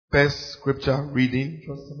first scripture reading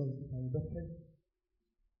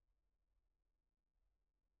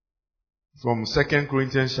from 2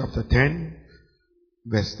 Corinthians chapter 10,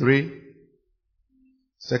 verse 3.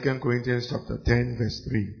 2 Corinthians chapter 10, verse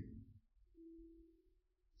 3.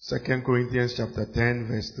 2 Corinthians chapter 10,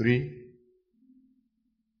 verse 3.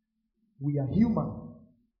 We are human,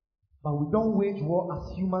 but we don't wage war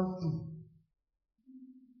as humans do.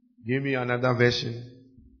 Give me another version.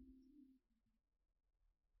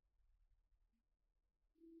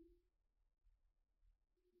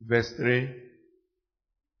 Verse 3.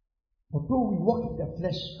 For though we walk in the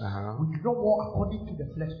flesh, we do not walk according to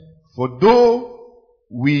the flesh. For though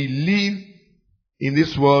we live in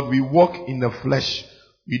this world, we walk in the flesh.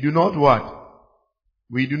 We do not what?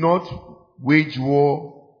 We do not wage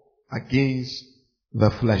war against the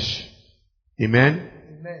flesh. Amen?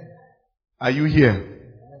 Amen. Are you here?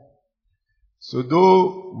 Amen. So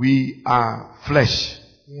though we are flesh,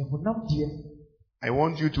 I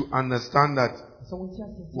want you to understand that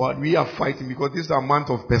what we are fighting, because this is a month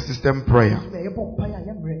of persistent prayer,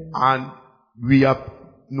 and we are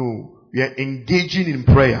engaging in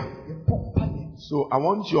prayer. So I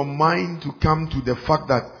want your mind to come to the fact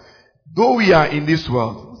that though we are in this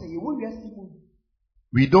world,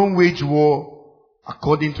 we don't wage war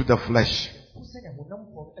according to the flesh.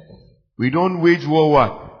 We don't wage war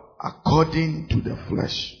what? According to the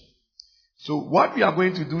flesh. So what we are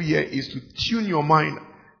going to do here is to tune your mind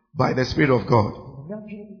by the Spirit of God.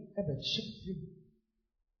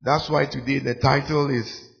 That's why today the title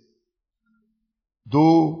is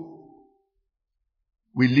though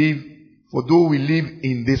we live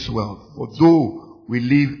in this world. For though we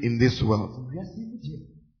live in this world.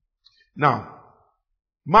 Now,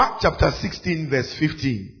 Mark chapter 16 verse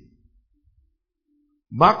 15.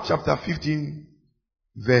 Mark chapter 16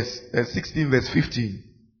 verse 15.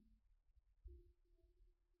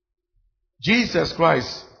 Jesus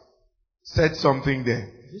Christ said something there.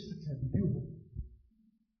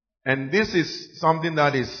 And this is something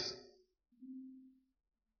that is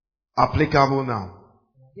applicable now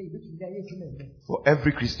for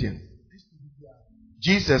every Christian.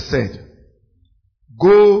 Jesus said,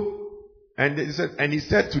 go, and he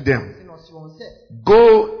said to them,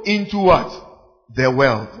 go into what? The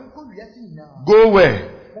world. Go where?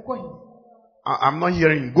 I'm not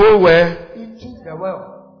hearing. Go where? Into the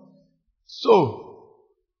world. So,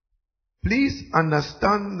 please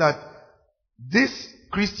understand that this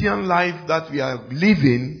Christian life that we are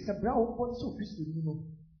living,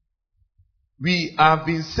 we have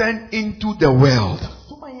been sent into the world.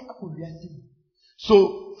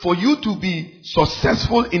 So, for you to be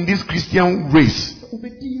successful in this Christian race,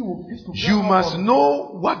 you must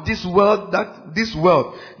know what this world,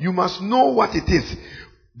 you must know what it is.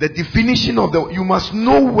 The definition of you must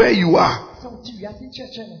know where you are.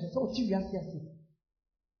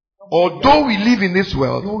 Although we live in this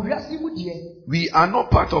world, we are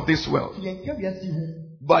not part of this world.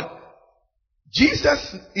 But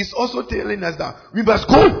Jesus is also telling us that we must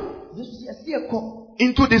go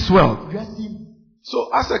into this world.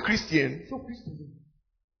 So as a Christian,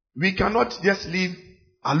 we cannot just live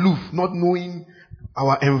aloof, not knowing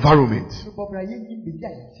our environment.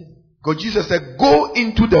 Because Jesus said, go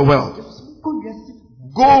into the world.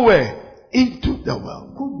 Go where? Into the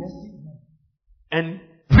world. And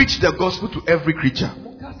preach the gospel to every creature.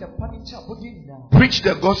 Preach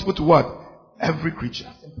the gospel to what? Every creature.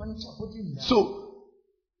 So,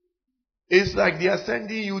 it's like they are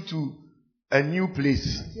sending you to a new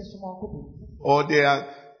place. Or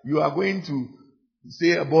you are going to,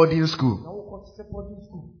 say, a boarding school.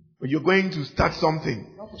 Or you're going to start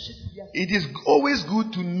something. It is always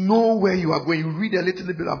good to know where you are going. You read a little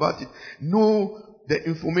bit about it. Know the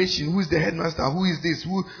information. Who is the headmaster? Who is this?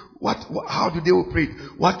 How do they operate?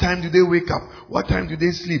 What time do they wake up? What time do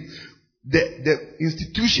they sleep? The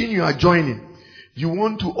institution you are joining, you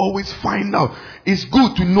want to always find out. It's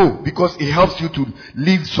good to know because it helps you to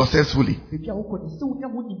live successfully.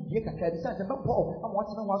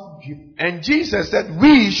 And Jesus said,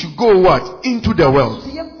 we should go what? Into the world.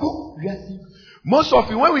 Most of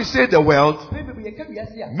you, when we say the world,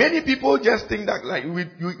 many people just think that like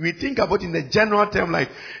we think about in the general term like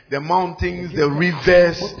the mountains, the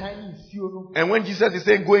rivers. And when Jesus is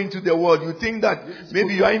saying go into the world, you think that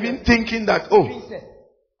maybe you are even thinking that, oh,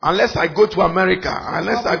 unless I go to America,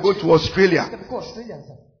 unless I go to Australia.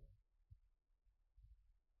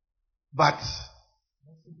 But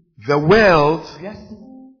the world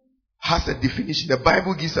has a definition. The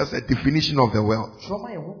Bible gives us a definition of the world.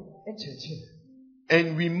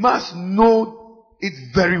 And we must know it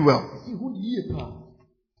very well.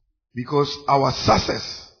 Because our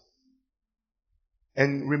success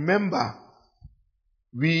And remember,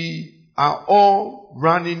 we are all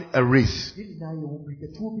running a race.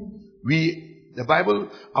 The Bible,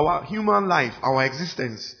 our human life, our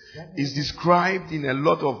existence is described in a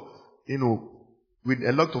lot of, with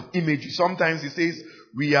a lot of imagery. Sometimes it says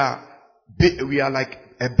we are like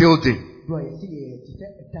a building.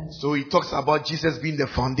 So it talks about Jesus being the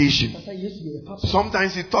foundation.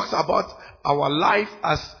 Sometimes it talks about our life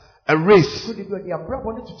as a race.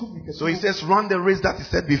 So it says, run the race that is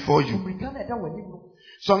set before you.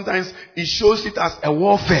 Sometimes it shows it as a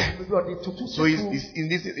warfare. So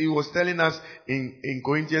he was telling us in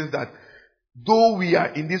Corinthians that though we are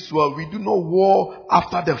in this world, we do not war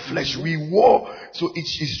after the flesh. We war. So it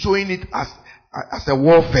is showing it as a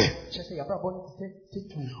warfare.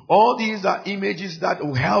 All these are images that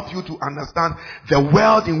will help you to understand the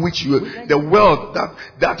world in which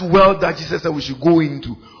that world that Jesus said we should go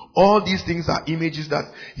into. All these things are images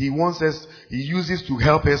that he uses to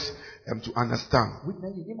help us to understand.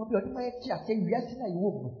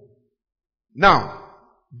 Now,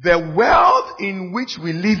 the world in which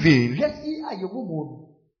we live in,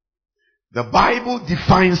 the Bible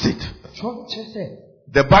defines it.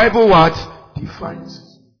 The Bible what? Defines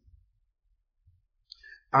it.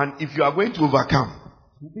 And if you are going to overcome,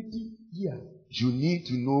 you need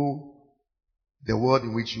to know the world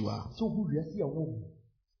in which you are.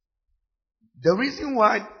 The reason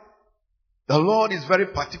why the Lord is very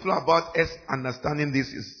particular about us understanding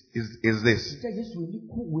this is this.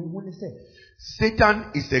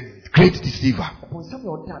 Satan is a great deceiver.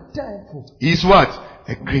 He is what?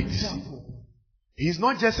 A great deceiver. He is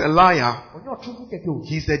not just a liar.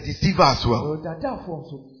 He is a deceiver as well.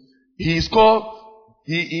 He is called,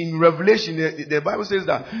 in Revelation, the Bible says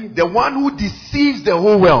that the one who deceives the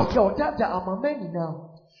whole world.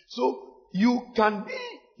 So you can be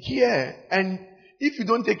here, and if you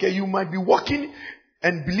don't take care, you might be walking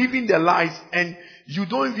and believing the lies, and you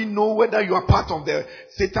don't even know whether you are part of the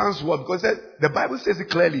Satan's world, because the Bible says it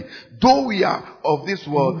clearly. Though we are of this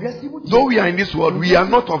world, though we are in this world, we are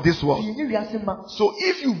not of this world. So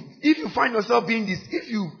if you find yourself being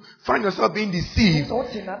deceived,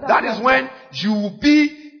 that is when you will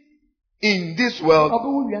be in this world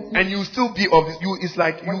and you still be of you. It's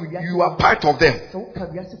like you are part of them.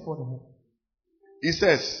 It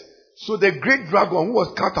says, so the great dragon who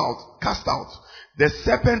was cast out, the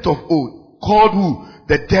serpent of old, called who?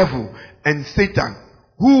 The devil and Satan.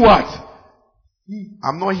 Who what?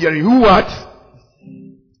 I'm not hearing. Who what?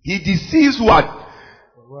 He deceives what?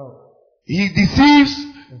 He deceives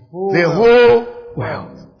the whole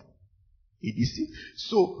world. He deceives.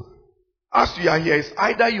 So, as we are here, it's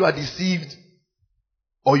either you are deceived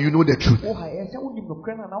or you know the truth.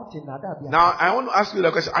 Now, I want to ask you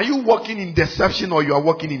the question. Are you walking in deception or you are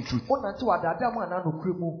walking in truth?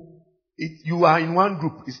 You are in one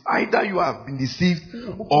group. It's either you have been deceived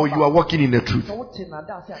or you are walking in the truth.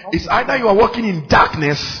 It's either you are walking in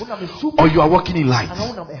darkness or you are walking in light.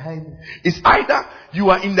 It's either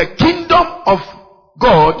you are in the kingdom of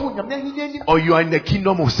God or you are in the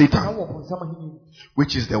kingdom of Satan,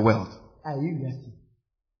 which is the world.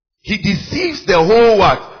 He deceives the whole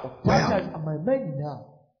world.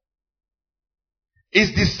 It's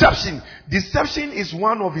deception. Deception is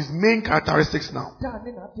one of his main characteristics now.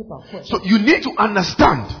 So you need to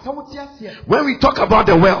understand, when we talk about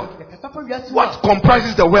the world, what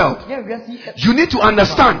comprises the world. You need to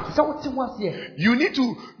understand. You need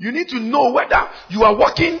to know whether you are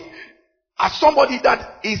walking as somebody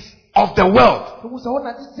that is of the world,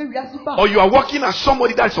 or you are walking as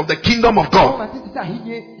somebody that is of the kingdom of God.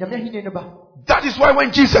 That is why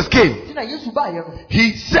when Jesus came,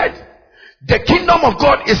 he said, the kingdom of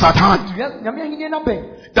God is at hand.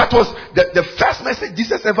 That was the first message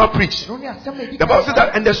Jesus ever preached. The Bible says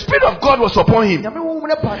that, and the Spirit of God was upon him.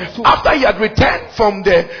 After he had returned from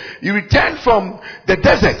the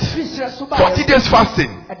desert, 40 days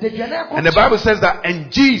fasting. And the Bible says that,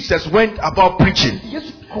 and Jesus went about preaching,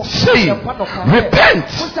 saying, repent,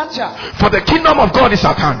 for the kingdom of God is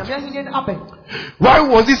at hand. Why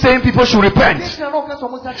was he saying people should repent?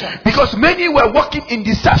 Because many were walking in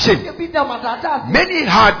deception. Many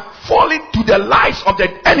had fallen to the lies of the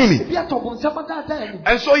enemy.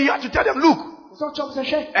 And so he had to tell them, look,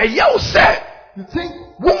 you think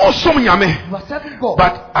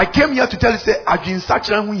but I came here to tell you, say,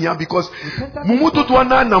 because most of you are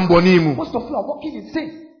walking in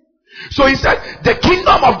sin. So he said, the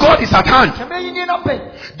kingdom of God is at hand.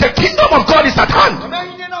 The kingdom of God is at hand.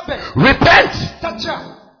 Repent.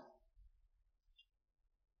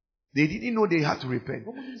 They didn't know they had to repent.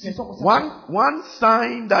 One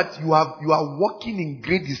sign that you are walking in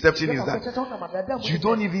great deception is that you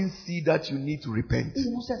don't even see that you need to repent.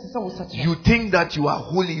 You think that you are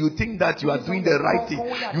holy. You think that you are doing the right thing.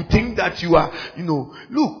 You think that you are,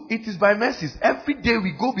 look, it is by mercies. Every day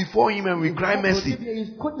we go before Him and we cry mercy.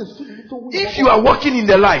 If you are walking in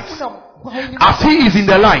the light, as He is in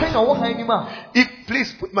the light,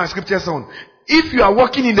 please put my scriptures on. If you are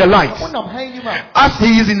walking in the light, as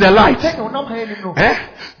He is in the light,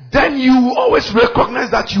 then you always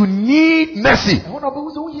recognize that you need mercy.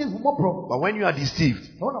 But when you are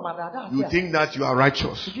deceived, you think that you are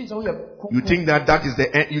righteous. You think that is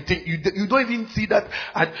the end. You don't even see that.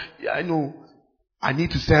 I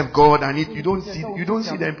need to serve God. You don't see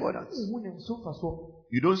the importance.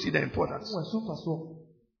 You don't see the importance.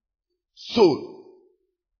 So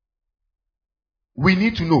we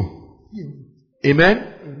need to know.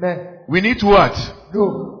 Amen? Amen. We need to what?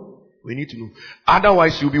 No. We need to know.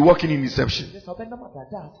 Otherwise, you'll be walking in deception.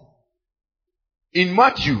 In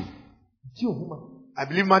Matthew, I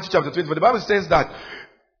believe Matthew chapter 20, but the Bible says that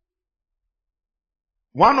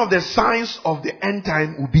one of the signs of the end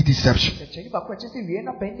time will be deception.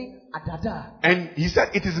 And he said,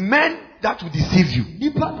 it is men that will deceive you.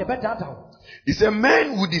 He said,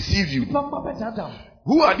 men will deceive you.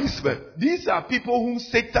 Who are these men? These are people whom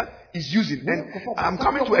Satan is using. And I'm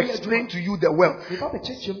coming to explain to you the well.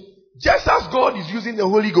 Just as God is using the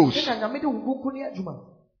Holy Ghost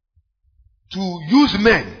to use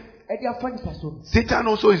men, Satan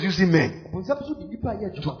also is using men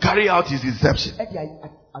to carry out his deception.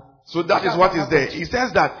 So that is what is there. He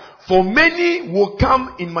says that for many will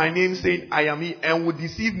come in my name saying I am He, and will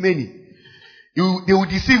deceive many. They will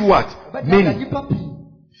deceive what? Many.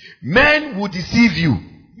 Men will deceive you.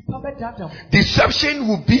 Deception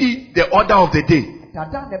will be the order of the day.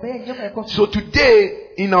 So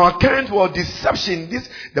today, in our current world, deception,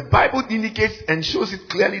 the Bible indicates and shows it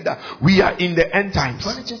clearly that we are in the end times.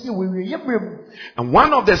 And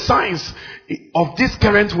one of the signs of this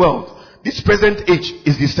current world, this present age,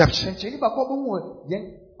 is deception.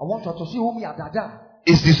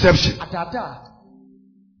 Is deception.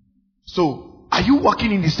 So, are you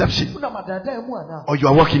walking in deception? Or you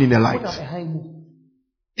are walking in the light?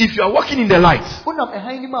 If you are walking in the light,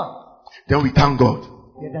 then we thank God.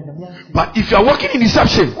 But if you are walking in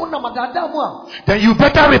deception, then you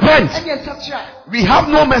better repent. We have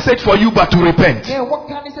no message for you but to repent.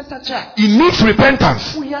 It needs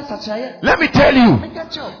repentance. Let me tell you,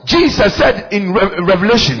 Jesus said in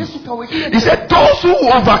Revelation, He said, those who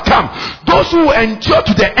overcome, those who endure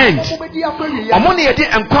to the end,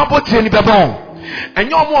 and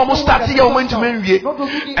you almost start here,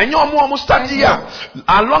 and you almost start here.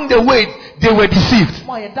 Along the way, they were deceived.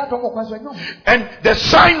 And the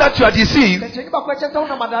sign that you are deceived is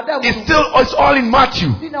all in Matthew.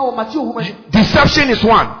 Deception is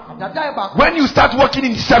one. When you start working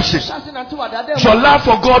in deception, your love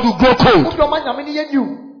for God will grow cold.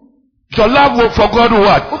 Your love for God will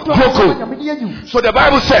what? Grow cold. So the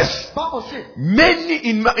Bible says, many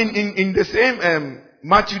in the same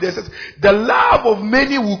Matthew, there says, the love of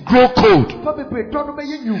many will grow cold.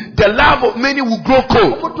 The love of many will grow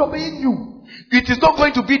cold. It is not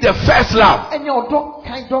going to be the first love.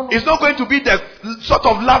 It's not going to be the sort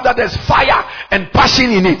of love that has fire and passion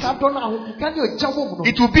in it.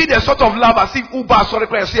 It will be the sort of love as if Uba sorry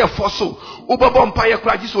say a fossil. Uba bompire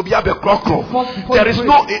cragis will be a crocro. There is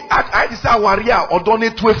no I decide warrior or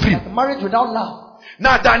donate to a free. Marriage without love.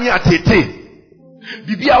 Now Daniel Tete.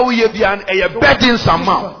 Bibia uye bian a burden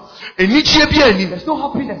somehow. There's no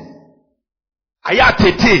happiness.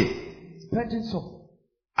 Ayatete. Burdensome.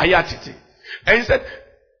 Ayatete. And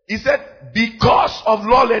he said, because of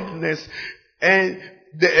lawlessness, and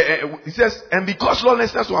he says, and because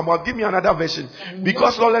lawlessness will abound, give me another version.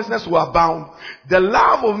 Because lawlessness will abound, the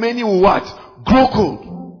love of many will what? Grow cold.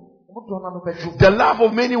 The love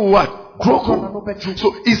of many will what? Grow cold.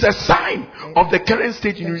 So it's a sign of the current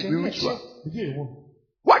state in which you are.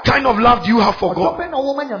 What kind of love do you have for God?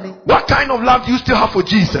 What kind of love do you still have for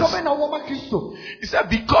Jesus? He said,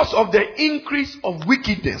 because of the increase of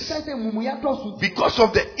wickedness, because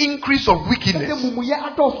of the increase of wickedness,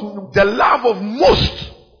 the love of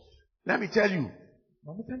most, let me tell you,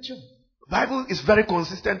 the Bible is very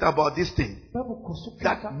consistent about this thing.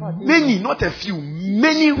 That many, not a few,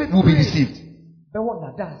 many will be deceived.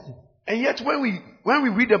 And yet when we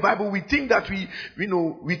read the Bible, we think that we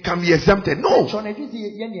can be exempted. No.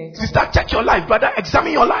 Sister, check your life. Brother,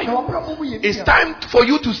 examine your life. It's time for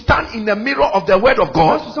you to stand in the mirror of the Word of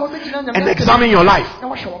God and examine your life.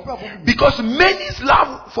 Because many's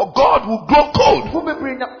love for God will grow cold.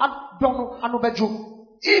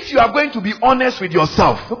 if you are going to be honest with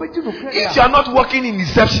yourself, if you are not working in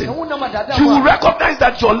deception, you will recognize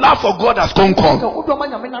that your love for God has gone cold.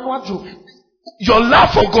 Your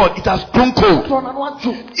love for God, it has grown cold.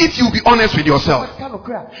 If you be honest with yourself,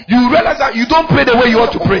 you realize that you don't pray the way you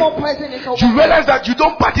ought to pray. You realize that you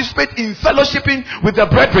don't participate in fellowshipping with the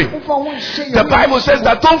brethren. The Bible says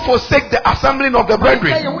that don't forsake the assembling of the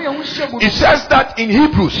brethren. It says that in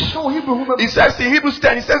Hebrews. It says in Hebrews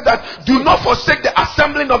 10, it says that do not forsake the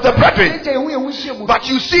assembling of the brethren. But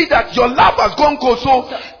you see that your love has gone cold, so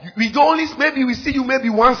maybe we see you maybe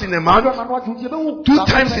once in a month, 2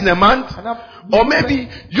 times in a month. Or maybe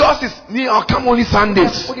yours is I'll come only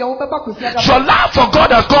Sundays. Your love for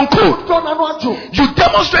God has gone cold. You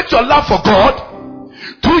demonstrate your love for God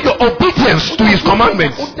through your obedience to His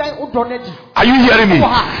commandments. Are you hearing me?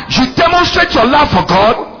 You demonstrate your love for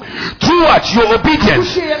God through what? Your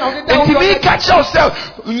obedience. And to me, catch yourself.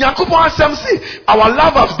 Our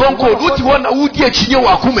love has gone cold.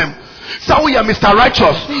 So we are Mr.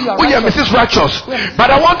 Righteous, we are Mrs. Righteous.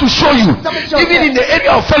 But I want to show you, even in the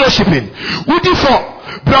area of fellowshipping, we differ.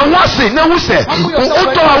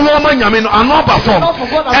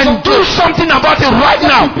 And do something about it right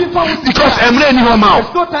now, because I'm in your mouth.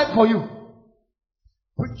 There's no time for you.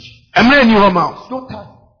 I'm in your mouth.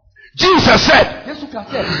 Jesus said,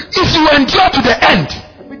 if you endure to the end,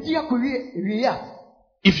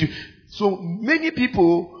 so many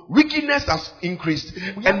people, wickedness has increased,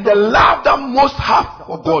 and the love that most have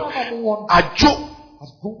for God,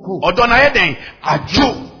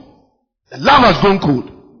 the love has gone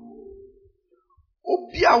cold.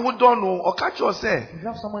 You have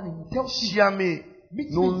someone in Chelsea,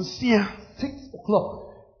 meet me 6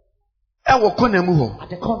 o'clock at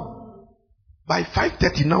the corner. By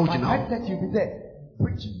 5:30 now, by 5:30 you'll be there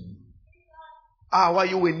preaching. Why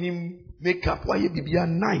you with him makeup? Why you be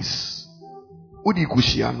nice? You're going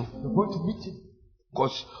to meet him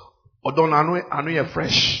because I know you're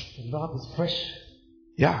fresh. The love is fresh.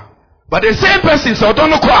 Yeah, but the same person so don't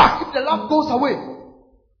know if the love goes away,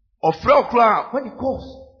 when it goes,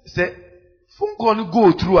 say phone call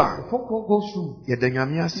go through. The phone call goes through. You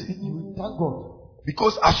thank God.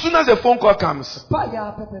 Because as soon as the phone call comes, you will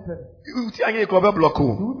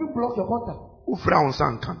block your contact.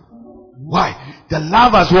 Why? The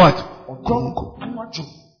love has what?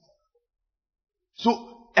 So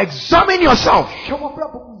examine yourself.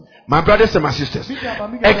 My brothers and my sisters,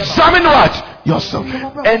 examine what? Yourself.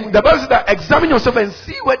 And the Bible says that examine yourself and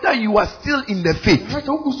see whether you are still in the faith.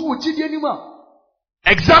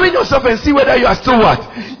 Examine yourself and see whether you are still what?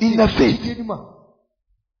 In the faith.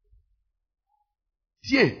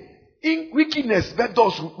 Yeah. In wickedness, that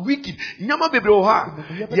does wicked.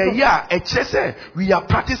 We are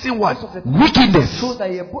practicing what? Wickedness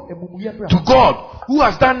to God, who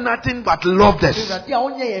has done nothing but loved us.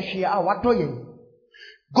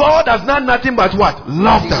 God has done nothing but what?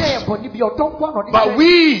 Loved us. But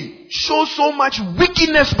we show so much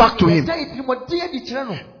wickedness back to Him.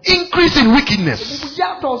 Increase in wickedness.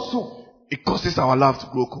 It causes our love to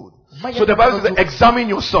grow cold. So the Bible says, examine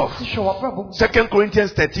yourself. 2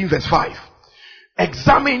 Corinthians 13 verse 5.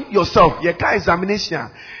 Examine yourself. Yeka examination.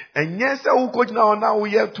 And yes, now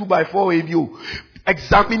we have 2x4 ABO.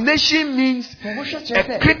 Examination means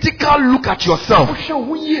a critical look at yourself.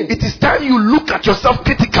 It is time you look at yourself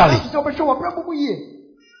critically.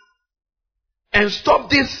 And stop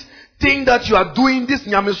this thing that you are doing, this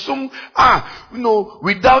nyamesum,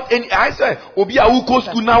 without any. I say, Obia who goes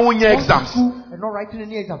school now on your exams. And not writing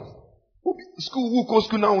any exams. School who goes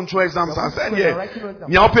school now on your exams. I said, yeah,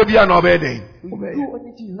 Nyapebia no bedding. Do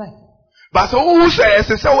anything you like. But so who says,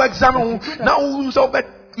 exam now who so bet.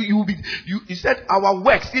 He said our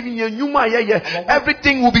works, even your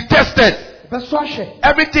everything will be tested.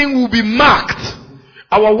 Everything will be marked.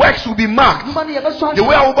 Our works will be marked. The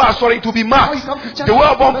way I will buy, it will be marked. The way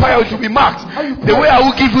I will buy, it will be marked. The way I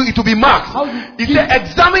will give you, it will be marked. He said,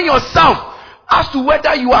 examine yourself as to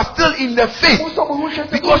whether you are still in the faith.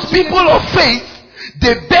 Because people of faith,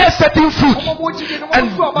 they bear certain fruit.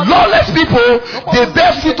 And lawless people, they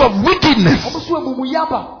bear fruit of wickedness.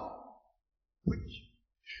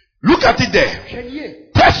 Look at it there.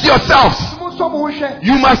 Test yourselves.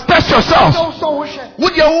 You must test yourselves.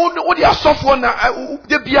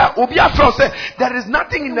 There is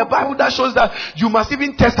nothing in the Bible that shows that you must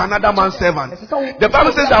even test another man's servant. The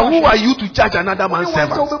Bible says that who are you to judge another man's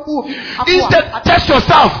servant? Instead, test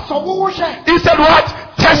yourself. Instead, what?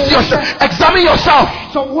 Test yourself. Examine yourself.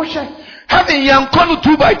 Having young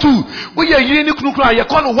 2 by 2, we are unique nuclear, you're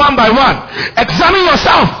 1 by 1. Examine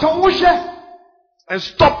yourself. And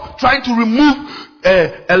stop trying to remove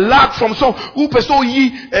a lag from some who pursue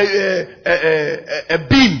a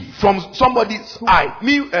beam from somebody's eye.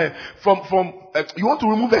 You want to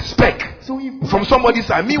remove a speck from somebody's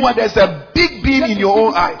eye. Meanwhile, there's a big beam in your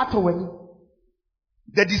own eye.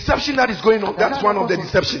 The deception that is going on, that's one of the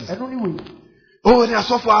deceptions. Oh, they are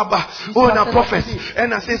so far back. Oh, they are prophets.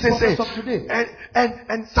 And I say.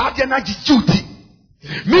 And Sergeant duty.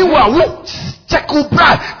 Meanwhile, check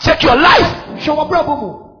your life.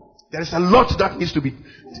 There is a lot that needs to be.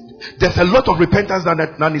 There's a lot of repentance that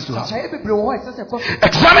needs to happen.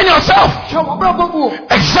 Examine yourself.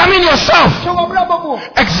 Examine yourself.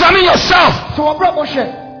 Examine yourself.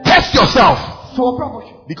 Test yourself.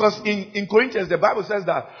 Because in Corinthians, the Bible says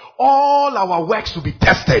that all our works will be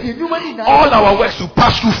tested. All our works will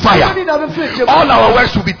pass through fire. All our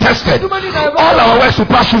works will be tested. All our works will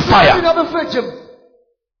pass through fire.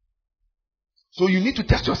 So you need to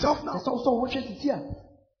test yourself now.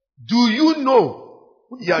 Do you know?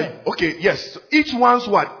 Yeah, okay, yes. So each one's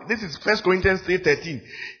what? This is 1 Corinthians 3:13.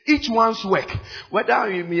 Each one's work, whether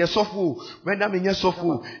you suffer,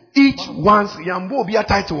 each one's yambo be a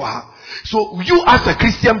title. So you as a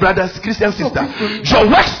Christian brother, Christian sister, your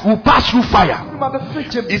works will pass through fire.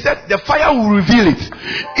 He said the fire will reveal it.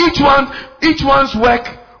 Each one's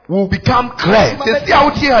work will become clear. They stay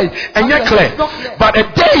out here and yet clear. But a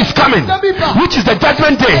day is coming, which is the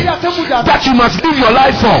judgment day, that you must live your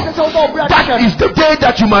life for. That is the day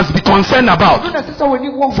that you must be concerned about.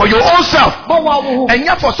 For your own self. And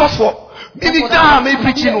yet for suffering. Maybe now me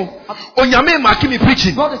preaching. Onyame maki me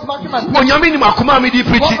preaching. Onyame ni makuma me di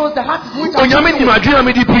preaching. Onyame ni madwina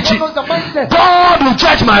me di preaching. God will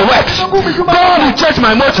judge my works. God will judge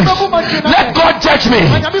my motives. Let God judge me.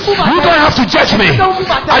 You don't have to judge me.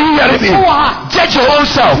 Are you hearing me? Judge your own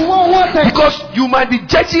self. Because you might be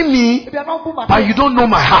judging me, but you don't know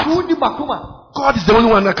my heart. God is the only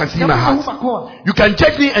one that can see my heart. You can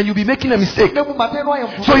judge me and you'll be making a mistake.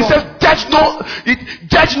 So he says,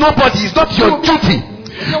 judge nobody. It's not your duty.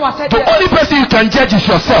 The only person you can judge is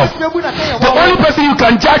yourself. The only person you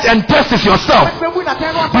can judge and test is yourself.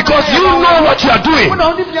 Because you know what you are doing.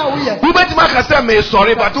 You may say,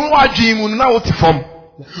 sorry, but don't watch him now.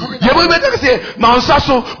 And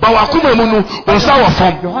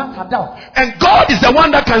God is the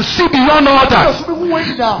one that can see beyond all that.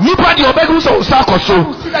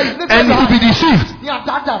 And he will be deceived.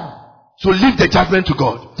 So leave the judgment to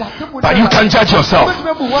God. But you can judge yourself.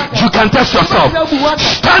 You can test yourself.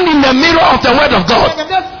 Stand in the mirror of the word of God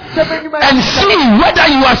and see whether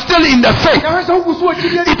you are still in the faith.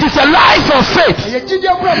 It is a life of faith.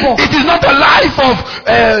 It is not a life of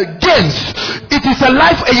games. It is a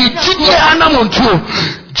life of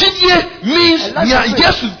Jidye means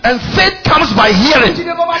yes, and faith comes by hearing,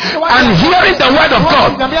 and hearing the word of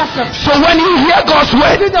God. So when you hear God's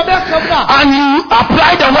word and you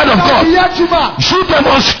apply the word of God, you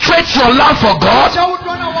demonstrate your love for God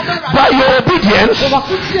by your obedience.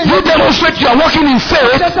 You demonstrate you are walking in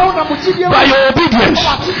faith by your obedience.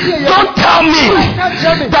 Don't tell me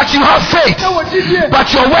that you have faith, but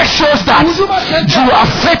your work shows that you are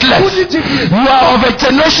faithless. You are of a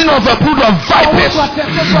generation of a brood of vipers.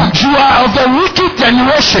 You are of a wicked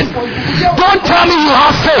generation. Don't tell me you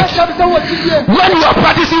have faith when you are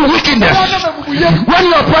practicing wickedness, when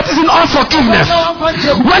you are practicing unforgiveness,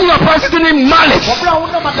 when you are practicing malice,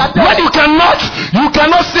 when you cannot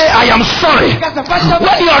say I am sorry,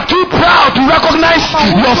 when you are too proud to recognize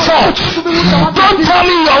your faults. Don't tell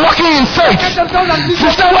me you are walking in faith,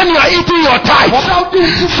 sister, when you are eating your tithe,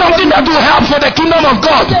 something that will help for the kingdom of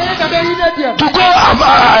God to go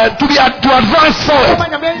to advance forward.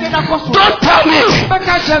 Don't tell me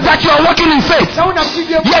that you are walking in faith,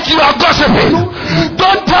 yet you are gossiping.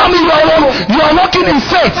 Don't tell me you are walking in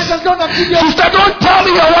faith. Sister, don't tell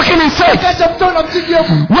me you are walking in faith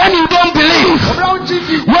when you don't believe,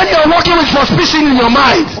 when you are walking with suspicion in your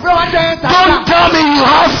mind. Don't tell me you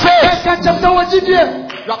have faith.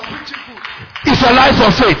 It's a life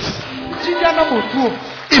of faith.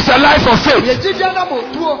 It's a life of faith.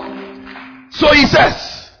 So he says,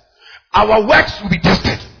 our works will be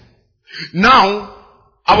tested. Now,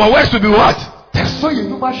 our works will be what? Tested.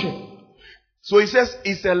 So he says,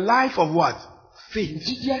 it's a life of what? Faith.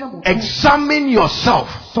 Examine yourself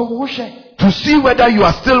to see whether you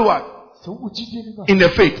are still what? In the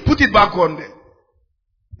faith. Put it back on there.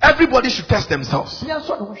 Everybody should test themselves.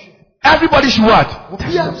 Everybody should what?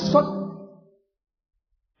 Test.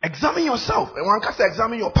 Examine yourself. One can say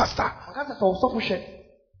examine your pastor.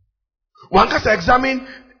 One can say examine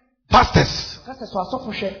pastors.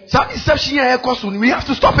 Some deception here, we have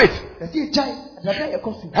to stop it.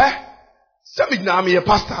 I'm a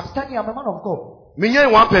pastor. Me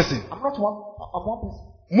one person. I'm not one. I'm one person.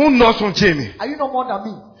 Moon no son Jamie. Are you no more than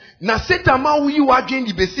me? Na Satan ma wi wa again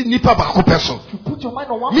the besi nipa ba ko person. You put your mind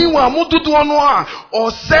on one. Meanwhile, mo tutu ono a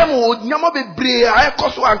or semo nyama bebre a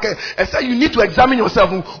ekoso anke. I say you need to examine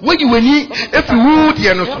yourself. When you need if you would you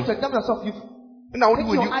have to examine yourself. You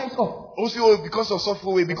take your eyes off. Also because of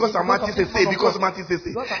software, because Amati say, because Amati say.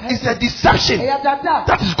 It's a deception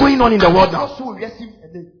that is going on in the world now.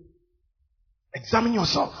 Examine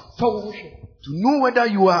yourself to know whether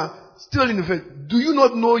you are still in the faith. Do you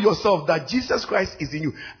not know yourself that Jesus Christ is in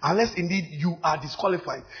you? Unless indeed you are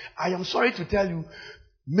disqualified. I am sorry to tell you,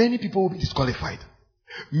 many people will be disqualified.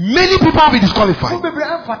 Many people will be disqualified.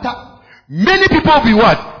 Many people will be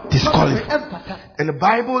what? Disqualified. And the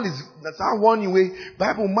Bible is, that's our warning way.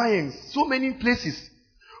 Bible mind so many places.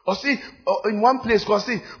 Or see, in one place, because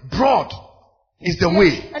see, broad is the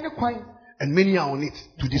way. And many are on it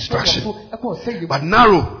to distraction. But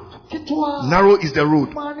narrow is the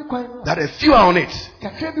road that a few are on it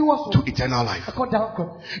to eternal life.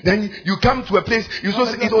 Then you come to a place,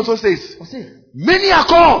 it also says, many are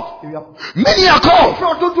called,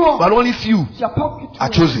 but only few are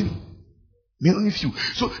chosen. Only few.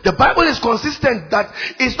 So the Bible is consistent that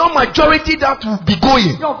it's not majority that will be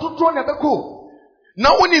going.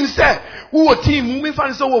 Now when he said, who a team, we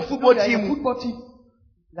find so a football team.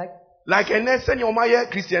 Like a Nelson Yomaya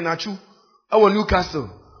Christian Achu, our Newcastle.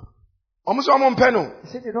 Almost one panel. They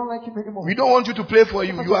said they don't like him anymore. We don't want you to play for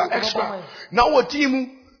you. You are extra. Now a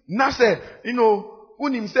team, Nase,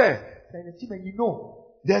 when him say,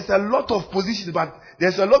 there's a lot of positions, but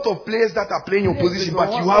there's a lot of players that are playing your position,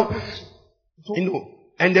 but you have,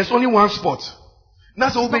 and there's only one spot.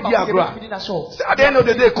 That's all be At the end of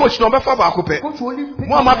the day, coach number 5 akupe.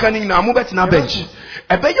 Mo makaning na mo bet na bench.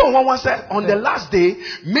 One said on the last day,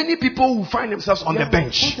 many people will find themselves on the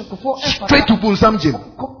bench. Straight to Bunsam Gym.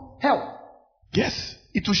 Yes,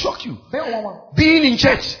 it will shock you. Being in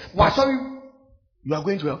church, but you are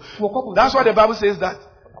going to hell. That's why the Bible says that.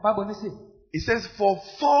 It says for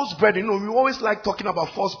false brethren. We always like talking about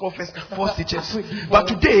false prophets, false teachers. But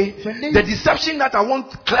today, the deception that I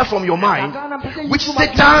want to clear from your mind, which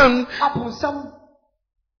Satan,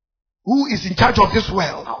 who is in charge of this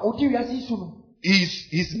world,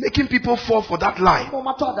 is making people fall for that lie.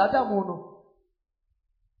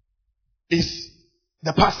 Is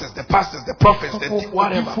the pastors, the prophets,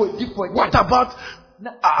 whatever. What about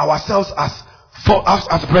ourselves as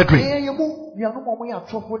brethren?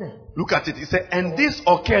 Look at it. It said, and this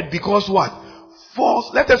occurred because what?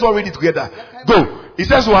 False. Let us all read it together. Go. It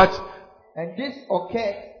says what? And this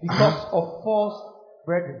occurred because of false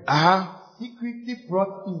brethren. Secretly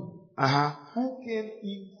brought in. Who came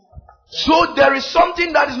in. So there is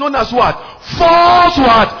something that is known as what? False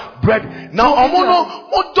what? Brethren. Now, they are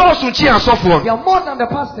more than the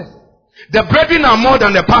pastors. The brethren are more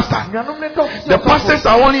than the pastor. The pastors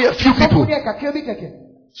are only a few people.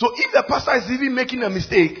 So if the pastor is even making a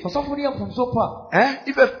mistake, if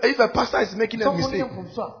a pastor is making a mistake,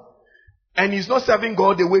 and he's not serving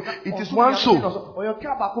God the way, it is one soul.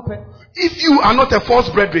 If you are not a false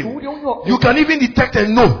brethren, you can even detect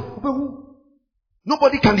and know.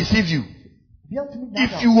 Nobody can deceive you.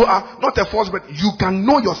 If you are not a false brethren, you can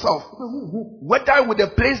know yourself. Whether with the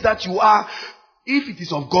place that you are, if it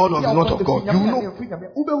is of God or not of God, you know.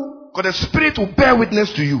 Because the Spirit will bear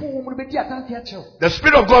witness to you. The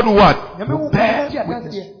Spirit of God will what? Will bear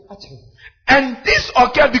witness. And this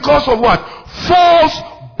occurred because of what? False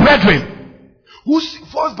brethren. Whose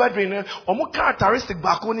false brethren? Characteristic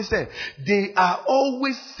back when he said they are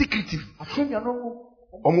always secretive. But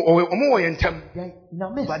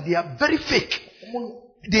they are very fake.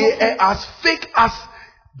 They are as fake as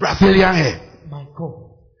Brazilian hair. My God.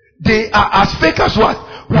 They are as fake as what?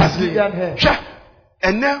 Brazilian hair.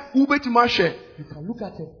 And then who bet you share? You can look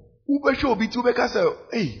at it. Who bet you be to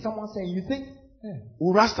hey. Someone saying you think?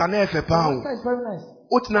 Rasta is very nice.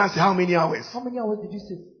 How many hours? How many hours did you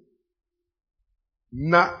sit?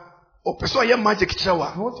 Na o person ye magic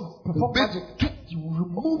chawa. You want to perform magic? You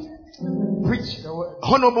remove preach.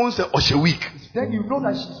 Honorable say a week. Then you know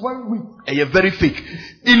that she's wearing wig. And you're very fake.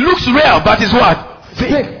 It looks real, but it's what?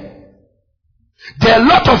 Fake. There are a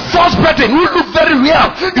lot of false brethren who look very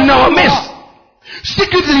real in our midst.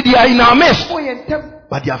 Secretly they are in our midst.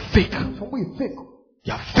 But they are fake.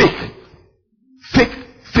 They are fake.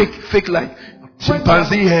 Fake like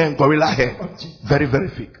chimpanzee hair and gorilla hair. Very, very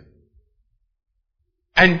fake.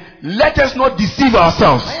 And let us not deceive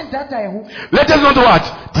ourselves. Let us not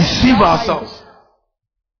what? Deceive ourselves.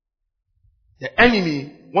 The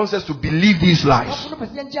enemy wants us to believe these lies.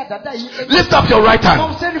 Lift up your right hand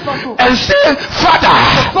and say, Father,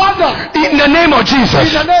 in the name of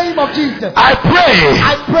Jesus, I pray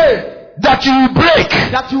that you will break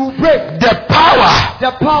the power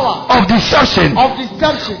of deception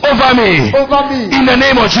over me. In the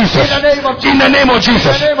name of Jesus. In the name of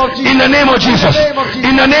Jesus. In the name of Jesus.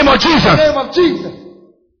 In the name of Jesus.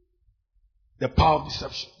 The power of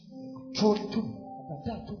deception.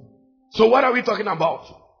 So what are we talking about?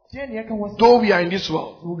 Though we are in this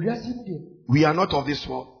world, we are not of this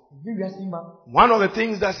world. One of the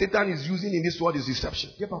things that Satan is using in this world is deception.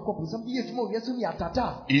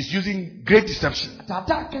 He's using great deception.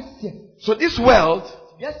 So this world,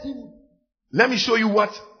 let me show you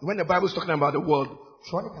what, when the Bible is talking about the world,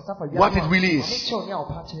 what it really is.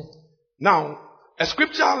 Now, a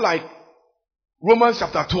scripture like Romans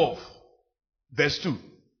chapter 12, verse 2.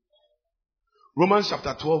 Romans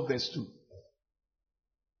chapter 12, verse 2.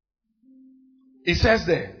 It says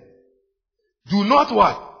there, do not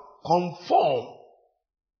what? Conform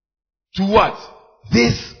to what?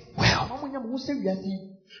 This world.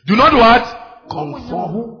 Do not what?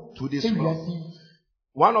 Conform to this world.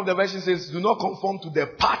 One of the versions says, do not conform to the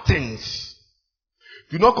patterns.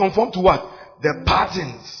 Do not conform to what? The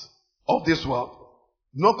patterns of this world.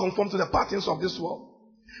 Do not conform to the patterns of this world.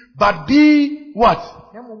 But be what?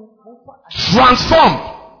 Transformed.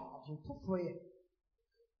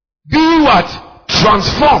 Be what?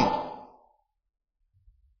 Transformed.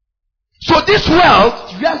 So this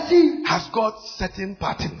world has got certain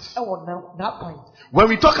patterns. When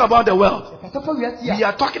we talk about the world, we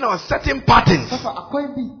are talking about certain patterns.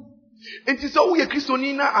 It is all we participate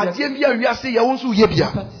in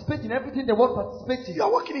everything the world participates in. You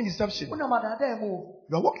are working in deception. You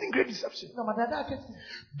are working in great deception.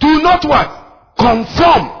 Do not what?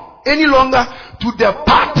 Conform any longer to the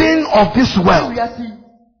pattern of this world.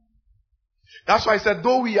 That's why I said,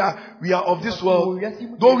 though we are of this world,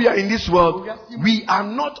 though we are in this world, we are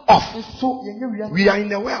not of. We are in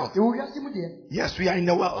the world. Yes, we are in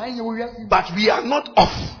the world. But we are not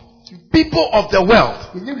of. People of the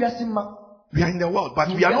world. We are in the world, but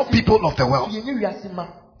we are not people of the world.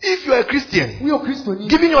 If you are a Christian,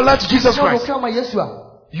 giving your life to Jesus Christ,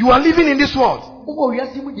 you are living in this world.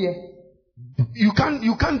 You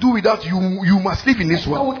can't do without you. You must live in this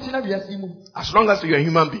world. As long as you are a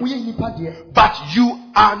human being. But you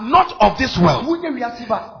are not of this world.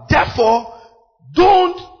 Therefore,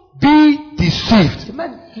 don't be deceived.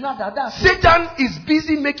 Satan is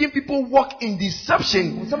busy making people walk in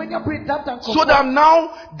deception, so that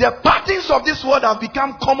now the patterns of this world have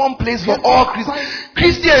become commonplace for all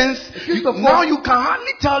Christians. Now you can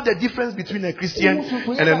hardly tell the difference between a Christian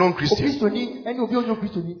and a non-Christian.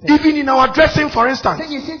 Even in our dressing, for instance,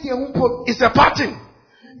 it's a pattern.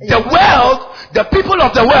 The world, the people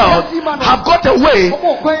of the world have got a way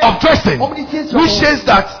of dressing which says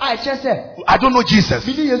that I don't know Jesus.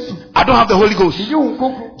 I don't have the Holy Ghost.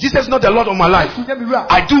 Jesus is not the Lord of my life.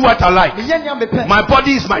 I do what I like. My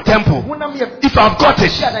body is my temple. If I've got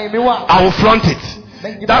it, I will flaunt it.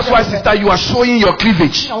 That's why, sister, you are showing your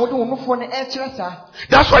cleavage.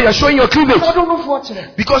 That's why you are showing your cleavage.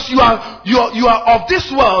 Because you are of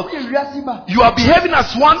this world. You are behaving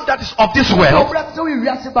as one that is of this world.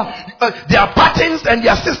 Their patterns and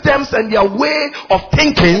their systems and their way of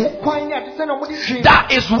thinking. That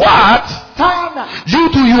is what you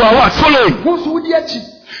do. You are what? Following.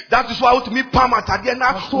 That is why to me palm at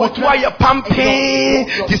Adiana. What why you pumping?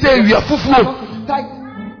 They say we are fufu.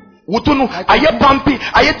 Are you pumping?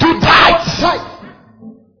 Are you too tight?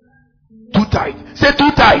 Too tight. Say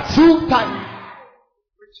too tight. Too tight.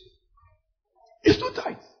 It's too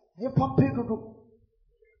tight.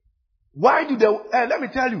 Why do they? Let me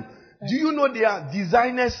tell you. Do you know they are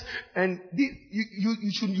designers and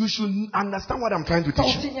you should understand what I'm trying to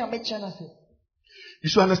teach you. You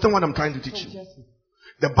should understand what I'm trying to teach you.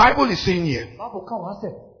 The Bible is saying here.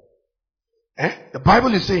 The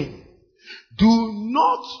Bible is saying, do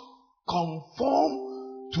not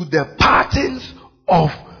conform to the patterns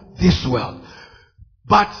of this world,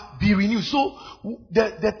 but be renewed. So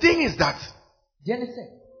the thing is that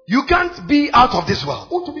you can't be out of this world.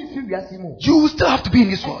 You still have to be in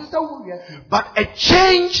this world. But a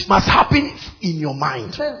change must happen in your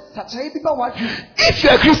mind. If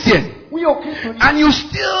you're a Christian and you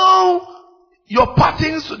still, your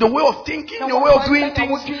patterns, the way of thinking, your way of doing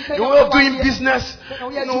things, your way of doing business,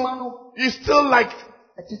 is still like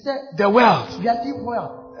the world.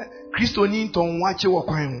 Christian don't watch your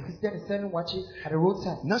crime.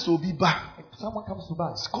 Someone comes to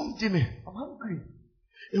buy. Come to me. I'm hungry.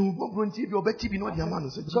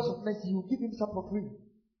 Because of mercy, you give him some for free.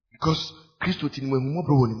 Because Christ is in me.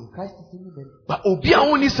 But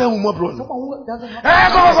someone who doesn't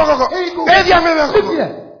have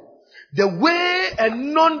the way a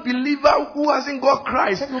non-believer who hasn't got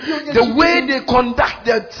Christ, the way they conduct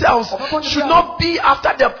themselves should not be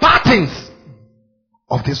after the patterns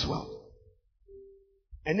of this world.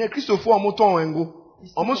 And then Christopher almost frame.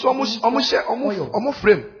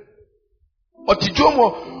 Or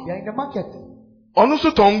Tijomo, they are in the market.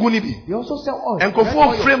 Also tongu ni bi. They also sell oil. And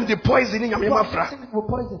kofo frame the poison in your fra.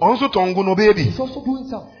 Also tongu no baby. He's also doing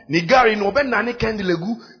some. Ni gari no be nani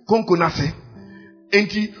kendilegu konko nase.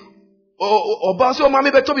 Enti oba so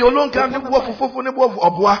mama beto bi olonka ne bo fofofo ne bo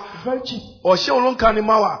oboa. Very cheap. O she olonka ne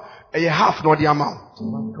mawa e half no the amount.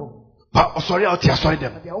 But sorry, I'll tell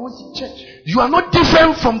them. They are always in church. You are not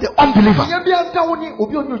different from the unbeliever.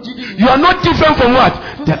 You are not different from what?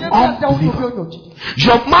 The unbeliever.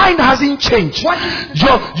 Your mind hasn't changed.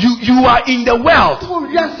 You are in the world.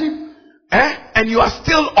 And you are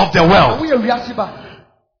still of the world.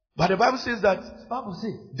 But the Bible says that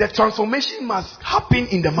the transformation must happen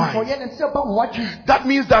in the mind. That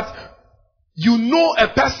means that you know a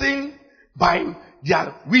person by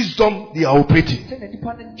their wisdom they are operating.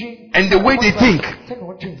 And the way they think.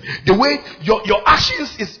 The way your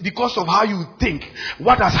actions is because of how you think.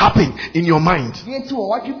 What has happened in your mind.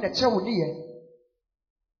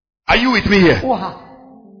 Are you with me here?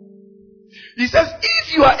 He says,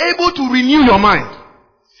 if you are able to renew your mind,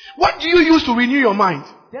 what do you use to renew your mind?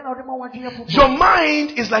 Your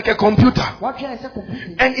mind is like a computer.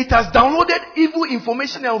 And it has downloaded evil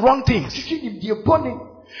information and wrong things.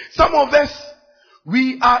 Some of us,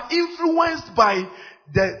 we are influenced by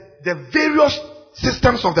the various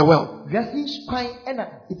systems of the world.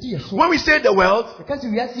 When we say the world,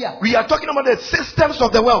 we are talking about the systems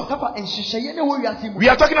of the world. We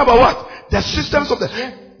are talking about what? The systems of the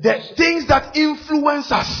things that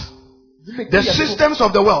influence us. The systems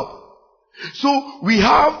of the world. So we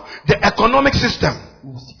have the economic system.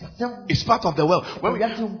 It's part of the world.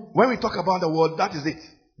 When we talk about the world, that is it.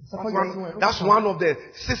 That's one of the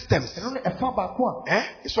systems.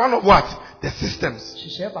 It's one of what? The systems.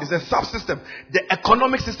 It's a subsystem. The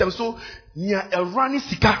economic system. So, they're running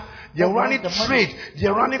sika, they're running trade,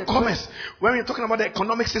 they're running commerce. When we're talking about the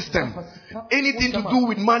economic system, anything to do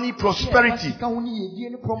with money, prosperity,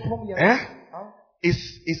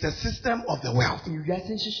 it's a system of the world.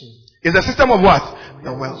 It's a system of what?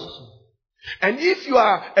 The world. And if you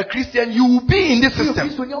are a Christian, you will be in this system.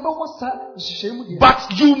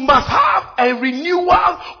 But you must have a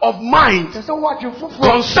renewal of mind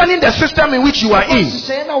concerning the system in which you are in.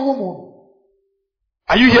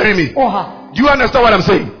 Are you hearing me? Do you understand what I'm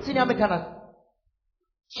saying?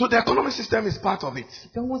 So the economic system is part of it.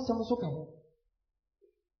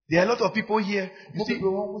 There are a lot of people here. You see,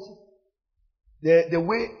 the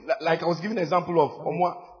way, like I was giving an example of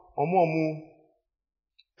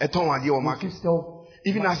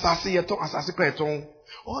even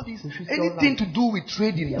all these, anything to do with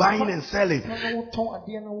trading, buying and selling.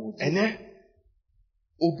 And then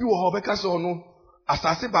obi wo obeka so no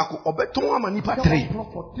asase bako obeton amanipa 3.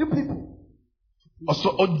 Also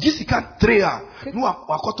ogisika 3 a no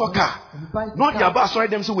akoto car. Not the about sorry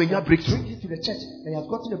them so when you breakthrough.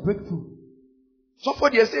 So for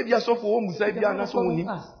the say so for home say bia na so woni.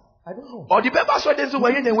 I don't know. Or the paper sorry them so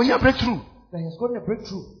when you breakthrough. That he has gotten a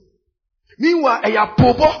breakthrough. Meanwhile, a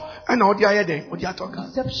popo and all the other day, what they are talking.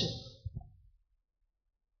 Deception.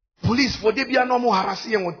 Police for they be a normal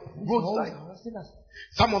harassing on roadside.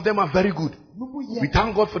 Some of them are very good. We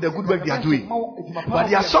thank God for the good work they are doing. But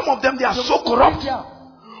there are some of them they are so corrupt.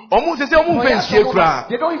 Almost they say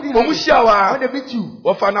they don't even when they meet you.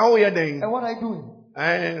 And what are you doing?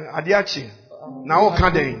 Adiachi. Now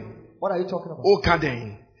what are you talking about?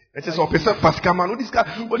 It is opposite Pascal. This guy,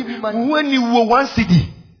 when you were 1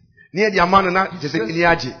 CD near the amount of just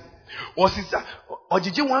or sister, or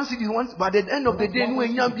did you 1 CD once? But at the end of the day,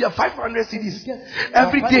 when you be 500 CDs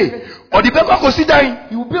every day, or the paper considering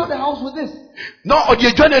you will build a house with this. No, or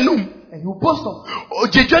you join a noom, and you boast of, or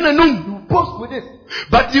you join a noom, you boast with it.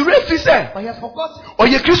 But the rest is there. But he has forgotten. Or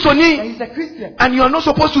you're Christian, he's a Christian, and you are not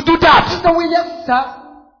supposed to do that. Mr. Williams, sir.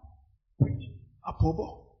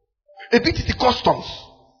 A bit the customs.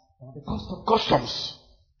 Customs,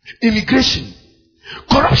 immigration,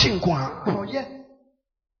 corruption.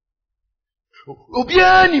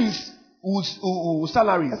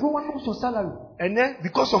 Salaries. Everyone knows your salary. And then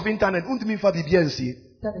because of internet,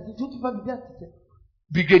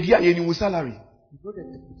 brigadier salary.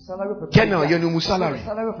 Colonel salary.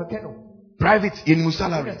 Private in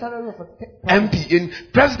salary. MP in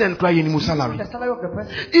president cry in salary.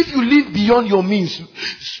 If you live beyond your means,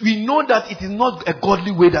 we know that it is not a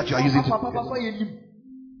godly way that you are using it.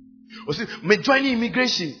 Me joining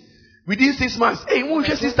immigration within 6 months. Hey,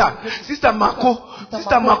 sister Marco,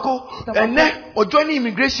 and then or joining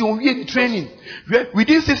immigration we in training.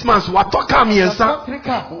 Within 6 months, what come here,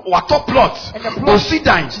 what plot, or sit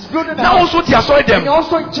down. Now also they are them.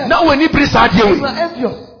 Now when you press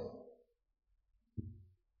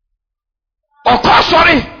or call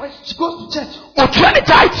sorry, when she goes to church, or 20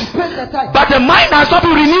 tithes, but the mind has not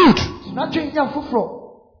been renewed,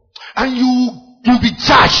 and you will be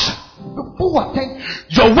judged.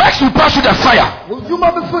 Your works will pass through the fire.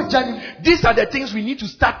 These are the things we need to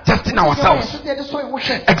start testing ourselves,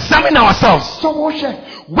 examine ourselves,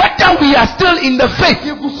 whether we are still in the faith.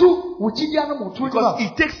 Because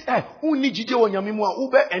it takes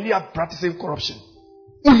any are practicing corruption.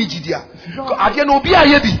 Everyone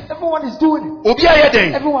is doing it.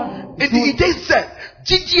 Everyone. It takes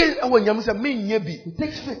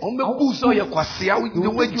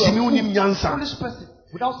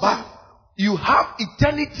but you have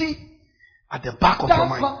eternity at the back of your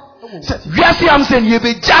mind. Yes, I'm saying you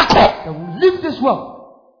be Jacob. Live this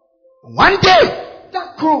world. One day,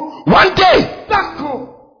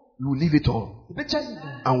 you will leave it all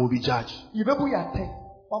and will be judged.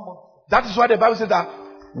 That is why the Bible says that.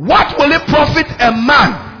 What will it profit a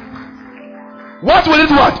man? What will it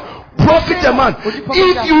profit a man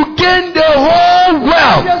if you gain the whole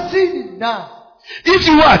world? If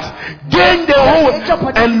you gain the whole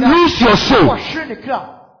world and lose your soul.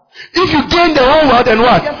 If you gain the whole world and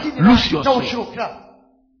lose your soul.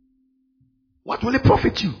 What will it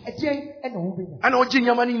profit you? And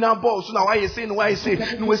why you say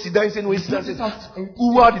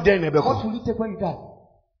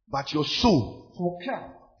but your soul.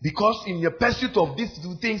 Because in the pursuit of these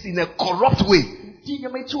two things in a corrupt way,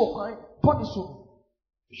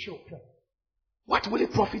 what will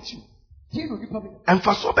it profit you? And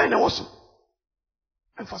for so many also.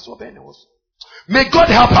 May God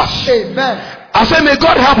help us. Amen. I say may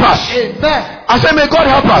God help us. Amen. I say may God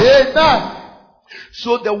help us. Amen.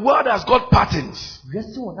 So the world has got patterns.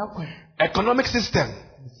 Economic system.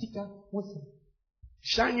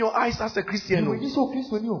 Shine your eyes as a Christian.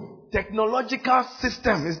 Technological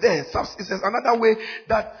system is there. It's another way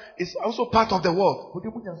that is also part of the world.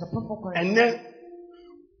 And then,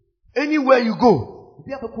 anywhere you go,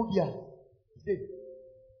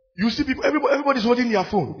 you see people, everybody's holding their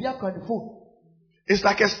phone. It's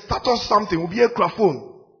like a status something. Will be a phone.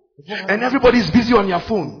 And everybody's busy on their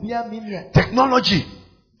phone. Technology.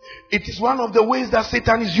 It is one of the ways that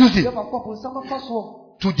Satan is using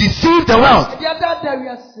to deceive the world.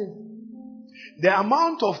 The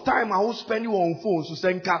amount of time I will spend on phones to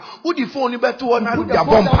say, "Who the phone you better one and their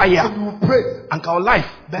vampire and our life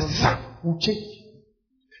best will change."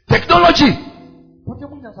 Technology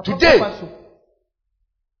today,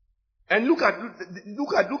 and look at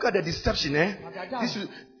the deception.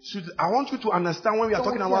 I want you to understand when we are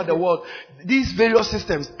talking about the world, these various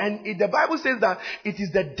systems, and the Bible says that it is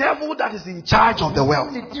the devil that is in charge of the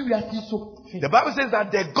world. The Bible says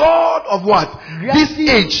that the God of what? This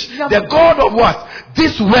age. The God of what?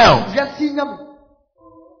 This world.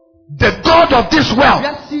 The God of this world.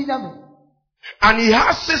 And he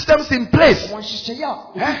has systems in place.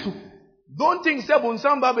 Don't think say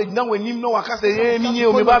bonsamba be na wenim no waka say hey minye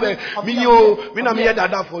o me ba be minye o me na me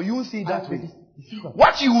dada for you see that way.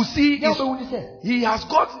 What you will see is he has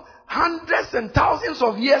got hundreds and thousands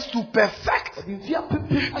of years to perfect,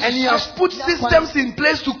 and he has put systems in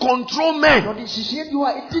place to control men,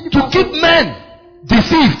 to keep men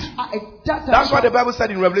deceived. That's what the Bible said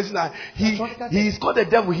in Revelation that he is called the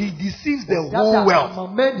devil. He deceives the whole world.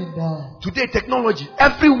 Today, technology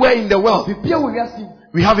everywhere in the world.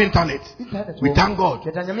 We have internet. We thank God.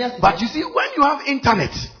 But you see, when you have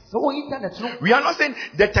internet, we are not saying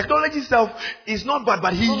the technology itself is not bad,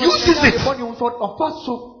 but he uses it.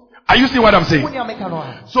 Are you seeing what I'm saying?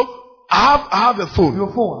 So I have a phone.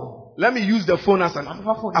 Let me use the phone as an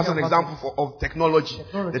example of technology,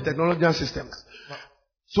 the technological systems.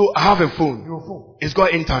 So I have a phone. It's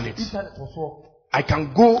got internet. I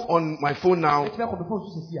can go on my phone now,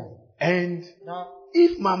 and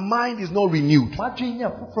if my mind is not renewed,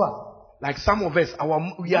 like some of us,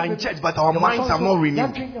 we are in church, but our minds are not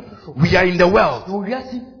renewed. We are in the world,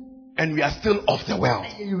 and we are still of the world.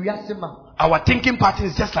 Our thinking pattern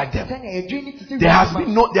is just like them. There has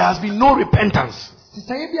been no repentance.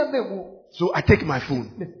 So I take my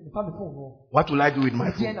phone. What will I do with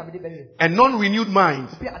my phone? A non-renewed mind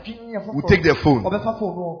will take their phone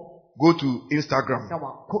Go to Instagram.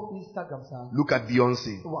 Look at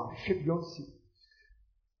Beyonce.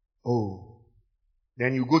 Oh.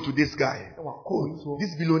 Then you go to this guy. Oh,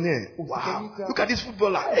 this billionaire. Wow. Look at this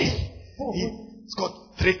footballer. Hey. He's got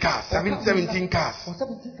 3 cars. 17 cars.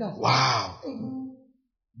 Wow.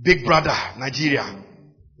 Big Brother, Nigeria.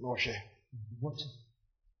 No share.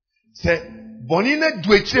 Say, Bonina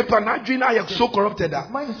do a trip and Adrina so corrupted that.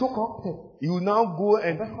 Mine is so corrupted. You now go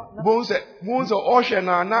and bones ocean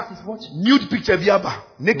and nude picture biaba,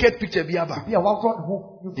 naked picture biaba.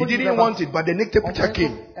 He didn't want it, but the naked picture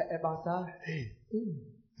came.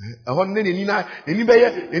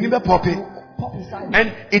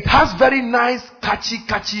 And it has very nice,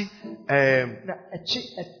 catchy.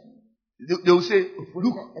 They will say,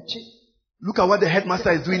 look at what the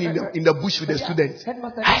headmaster is doing in the bush with the students.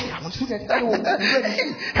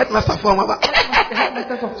 Headmaster for Mama.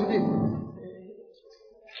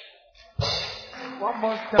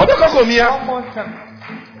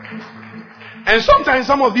 And sometimes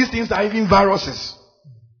some of these things are even viruses.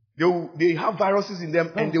 They have viruses in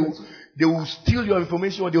them, and they will steal your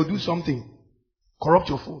information, or they will do something, corrupt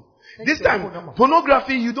your phone. This time,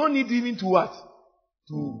 pornography, you don't need even to what?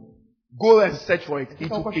 To go and search for it.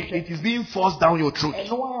 It is being forced down your throat.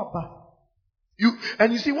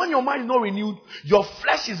 And you see, when your mind is not renewed, your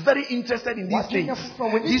flesh is very interested in these things,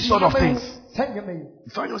 these sort of things.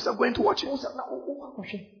 You find yourself going to watch it.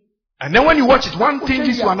 And then when you watch it, one thing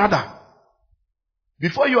leads to another.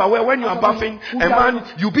 Before you are aware, when you are bathing, a man,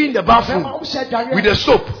 you'll be in the bathroom with a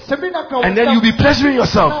soap, and then you'll be pleasuring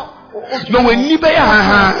yourself. No, when you be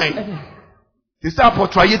they start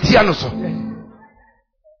portraying Tianoso.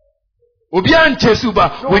 Obian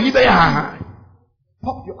Chesuba, when you be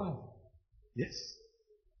pop your eye. Yes.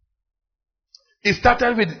 It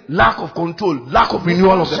started with lack of control, lack of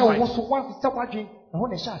renewal of the mind.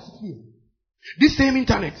 This same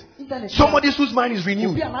internet. Somebody whose mind is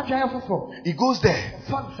renewed. He goes there.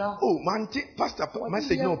 Oh, man, pastor,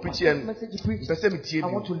 message no preaching. I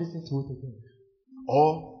want to listen to it again.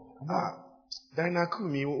 Or,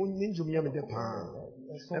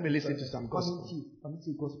 let me listen to some gospel.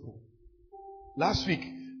 Last week,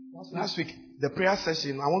 the prayer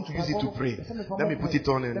session, I want to use it to pray. Let me put it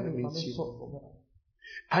on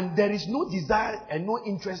and there is no desire and no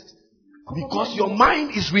interest. Because your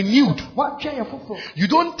mind is renewed. You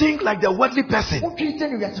don't think like the worldly person.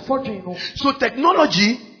 So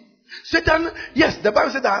technology, Satan, yes, the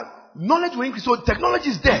Bible said that knowledge will increase. So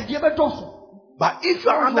technology is there. But if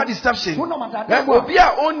you are under deception, then will be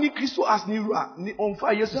only Christo as Nira on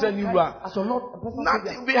fire. Yes, Nira.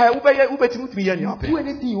 Nothing. Do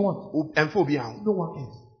anything you want. And for no one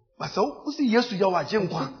else. But so you see, yes, you are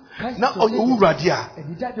now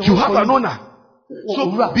you have an honor.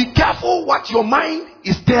 So be careful what your mind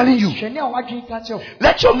is telling you.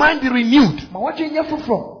 Let your mind be renewed.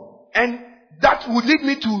 And that would lead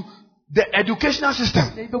me to the educational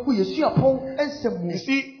system. You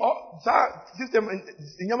see, system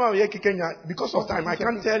because of time, I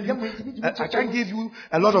can't tell you, I can't give you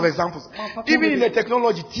a lot of examples. Even in the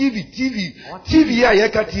technology, TV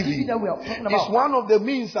is one of the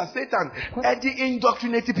means that Satan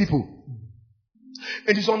indoctrinating people.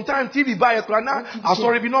 And sometimes TV buy a crana,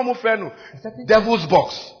 sorry, be normal friend, devil's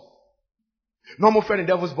box. Normal friend in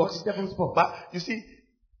devil's box. But you see,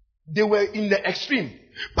 they were in the extreme.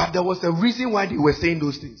 But there was a reason why they were saying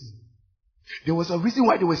those things.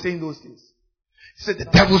 He said the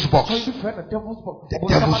devil's box. The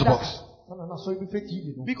devil's box.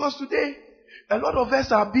 Because today, a lot of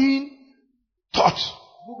us are being taught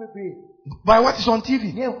by what is on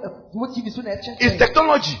TV. It's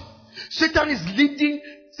technology. Satan is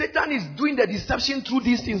doing the deception through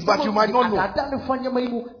these things, but you might not know.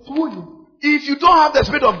 If you don't have the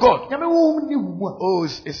Spirit of God, oh,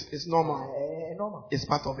 it's normal. It's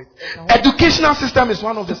part of it. Educational system is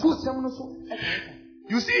one of the schools.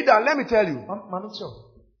 You see that, let me tell you.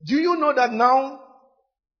 Do you know that now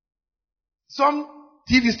some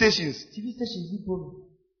TV stations,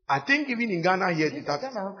 I think even in Ghana here,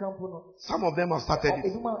 some of them have started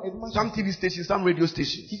it. Some TV stations, some radio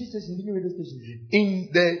stations. In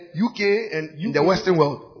the UK and in the Western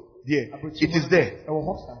world, it is there.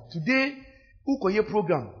 Today, who can hear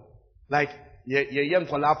program like young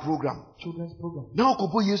program, now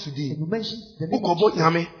Kobo yesterday,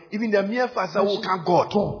 even the mere faster who can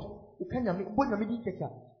God.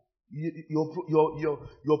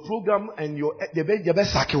 Your program and the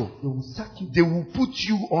best sack you. They will put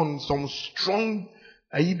you on some strong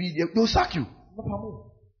they will sack you.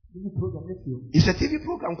 It's a TV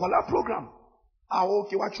program, program.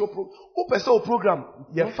 Okay, watch your program. Who person program?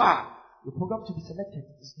 Your program to be selected.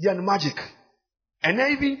 Yeah, magic. And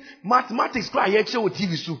then even mathematics cry with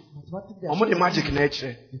TV so. The magic in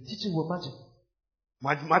nature. The teaching with magic.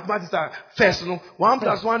 Mathematics are first, 1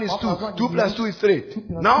 plus 1 is 2, 2 plus 2 is 3.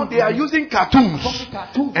 Now they are using cartoons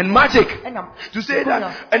and magic to say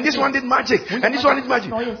that, and this one did magic, and this one did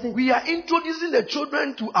magic. We are introducing the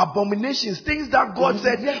children to abominations, things that God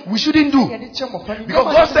said we shouldn't do.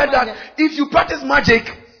 Because God said that if you practice magic,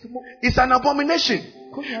 it's an abomination.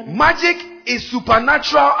 Magic is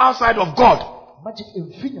supernatural outside of God.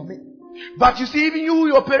 But you see, even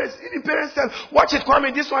your parents say, watch it,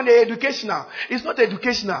 Kwame, this one is educational. It's not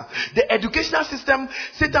educational. The educational system,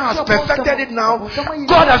 Satan has perfected it now.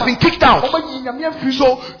 God has been kicked out.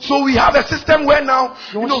 So we have a system where now,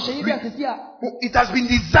 it has been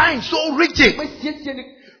designed so rigid.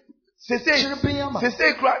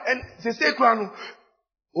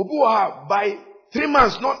 By 3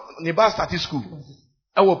 months, not nearby starting school.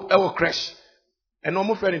 I will crash. And no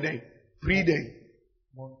more for anything. Pre-day.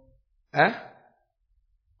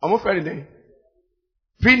 I'm afraid of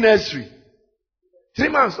pre-nursery. 3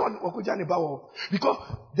 months because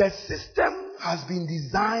the system has been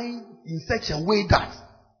designed in such a way that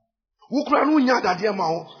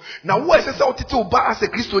now who is as a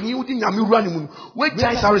Christian where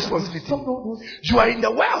our responsibility? You are in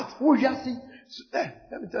the world.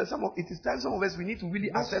 Let me tell you, some of us we need to really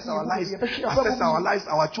assess our lives,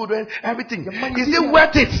 our children, everything. Is it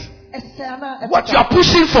worth it? What you are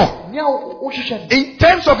pushing for in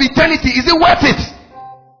terms of eternity, is it worth it?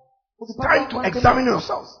 It's time to examine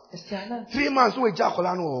yourselves. 3 months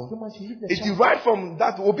it's derived from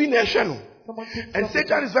that obedience. And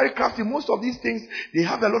Satan is very crafty. Most of these things, they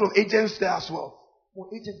have a lot of agents there as well.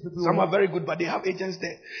 Some are very good, but they have agents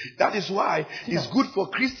there. That is why it's good for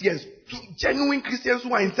Christians, genuine Christians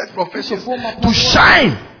who are in such professions, to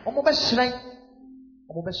shine.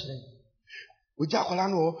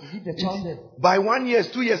 By 1 year,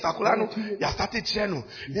 2 years, you started training.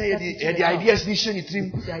 The ideas nation it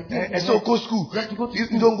dream. So go school. If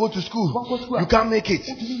you don't go to school, you can't make it.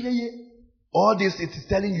 All this it is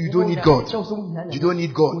telling you don't need God. You don't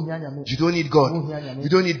need God. You don't need God. You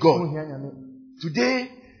don't need God. Today,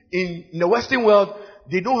 in the Western world,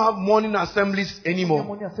 they don't have morning assemblies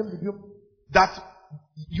anymore. That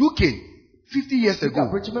UK, 50 years ago,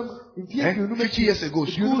 50 years ago,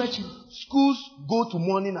 schools go to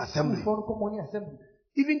morning assembly.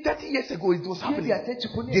 Even 30 years ago, it was happening.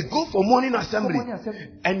 They go for morning assembly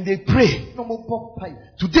and they pray.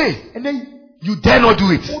 Today, you dare not do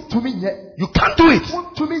it. You can't do it.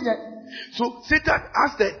 So Satan,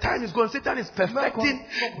 as the time is going, Satan is perfecting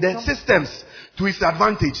the systems to his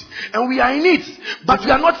advantage. And we are in it. But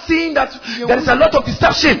we are not seeing that there is a lot of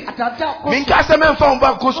deception.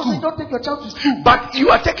 But you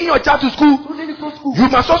are taking your child to school. You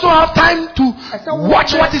must also have time to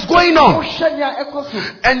watch what is going on.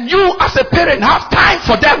 And you as a parent have time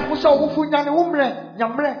for them.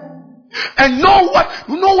 And know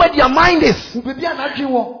where their mind is. And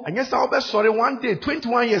yes, I'll be sorry. One day,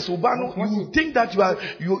 21 years, you think that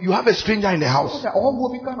you have a stranger in the house, a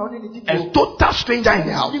total stranger in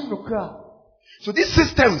the house. So these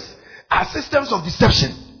systems are systems of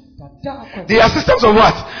deception. They are systems of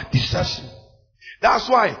what? Deception. That's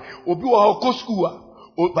why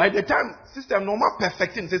by the time system normal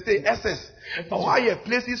perfecting, they say SS or higher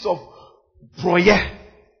places of prayer.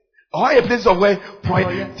 Or a place of where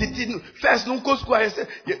first no go school I say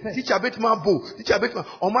teacher betman bo teacher betman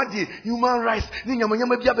omadi human rights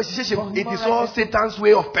it is all Satan's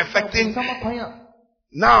way of perfecting.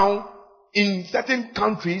 Now in certain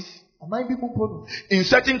countries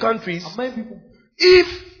if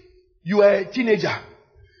you are a teenager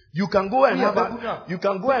you can go and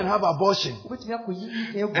have abortion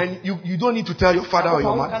and you don't need to tell your father or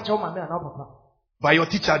your mother. By your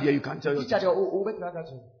teacher there you can tell your teacher.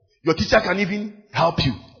 Your teacher can even help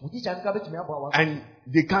you. And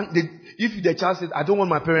if the child says, I don't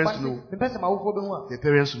want my parents to know, the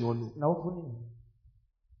parents will not know.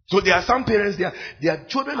 So there are some parents, their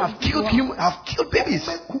children have killed babies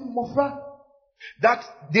that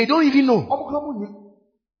they don't even know.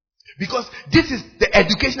 Because this is the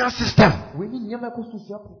educational system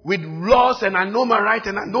with laws and I know my right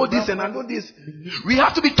and I know this and I know this. We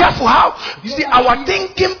have to be careful how, you see, our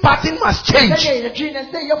thinking pattern must change.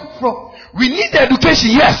 We need the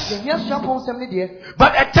education, yes.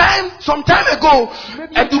 But some time ago,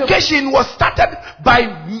 education was started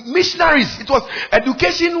by missionaries. It was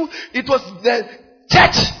education, it was the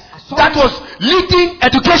church that was leading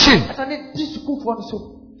education.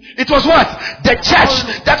 It was what? The church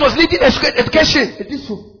that was leading education.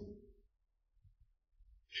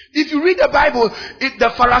 If you read the Bible,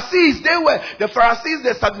 the Pharisees,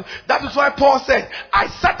 that is why Paul said, I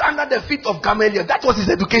sat under the feet of Gamaliel. That was his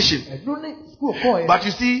education. But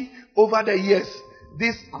you see, over the years,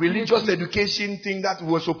 this religious education thing that we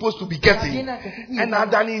were supposed to be getting, and now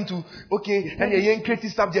done into, okay, and you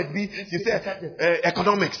creative subject B, you say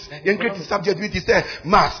economics, you creative subject B, you say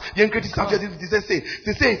maths, you creative subject B, you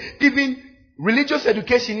say even religious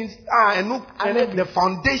education is the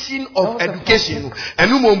foundation of education.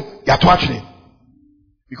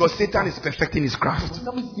 Because Satan is perfecting his craft.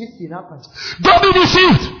 Don't be deceived.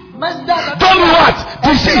 Don't be what?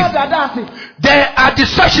 Deceived. There are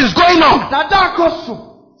distractions going on.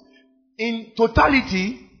 In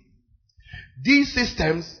totality, these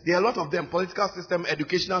systems, there are a lot of them: political system,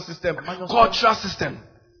 educational system, cultural system.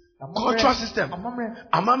 Cultural system.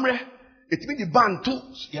 Amamre. It means the band too.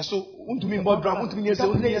 Yes, so untumin board drum, untumin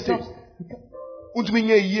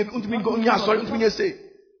say.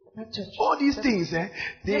 All these things, they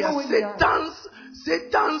are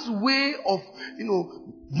Satan's way of,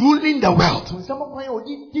 ruling the world.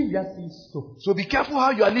 So be careful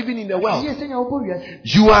how you are living in the world.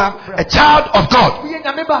 You are a child of God.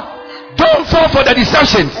 Don't fall for the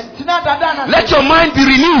deceptions. Let your mind be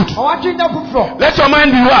renewed. Let your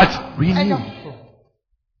mind be what? Renewed.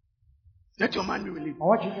 Let your mind be renewed.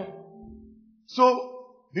 So,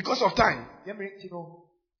 because of time,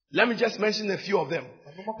 let me just mention a few of them.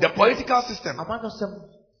 The political system.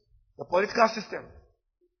 The political system.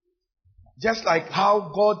 Just like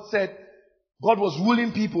how God said, God was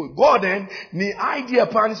ruling people. God then, the idea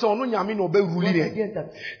plan is ruling.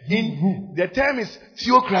 The term is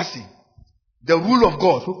theocracy. The rule of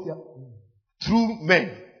God. Through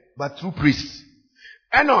men, but through priests.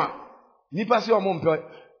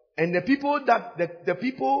 And the people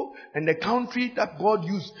and the country that God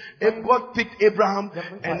used, God picked Abraham,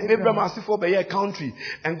 and Abraham as for a country,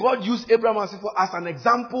 and God used Abraham as an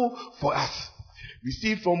example for us. We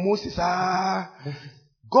see from Moses,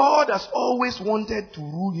 God has always wanted to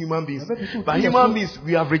rule human beings, but human beings,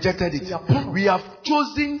 we have rejected it. We have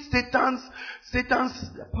chosen Satan's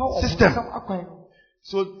system.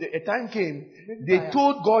 So a time came, they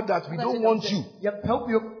told God that we don't want you.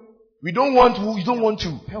 We don't want who? We don't want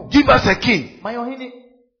you. Give us a king.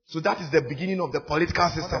 So that is the beginning of the political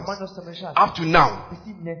system. Up to now,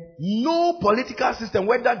 no political system,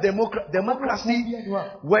 whether democracy,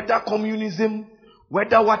 whether communism,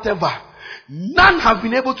 whether whatever, none have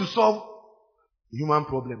been able to solve human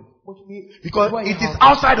problem. Because it is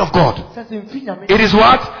outside of God. It is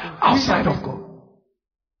what? Outside of God.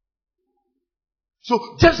 So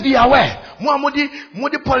just be aware. Modi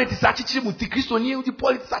politics achichi muti Kristo ni udi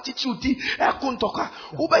politics achichi uti kuntoka.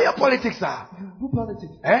 Ube ya politics ah.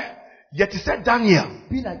 Yet he said Daniel.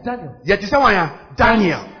 Be like Daniel. Yet he said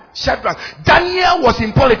Daniel. Shadrach. Daniel was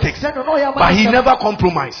in politics, but he never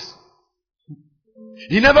compromised.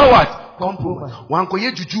 He never what? Compromise. Wanko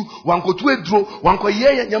ye juju, wanko tuedro, wanko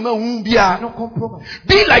ye nyama humbia. No compromise.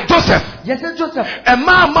 Be like Joseph. Yes, Joseph. A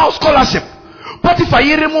man scholarship. But if I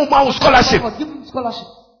hear him about scholarship,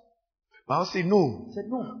 but I'll say no. He said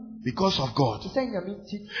no. Because of God.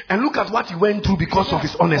 And look at what he went through because of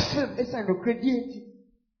his honesty.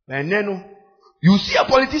 And then you see a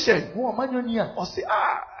politician or say,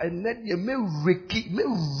 and then you may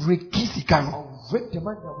reki sikano.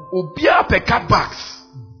 Obia pe cutbacks.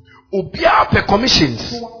 Obia pe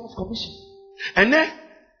commissions. And then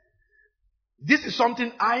this is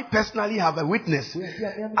something I personally have a witness.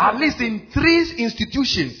 At least in 3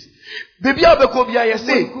 institutions. Baby Abekobia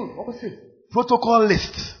say protocol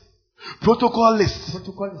list. Protocol list.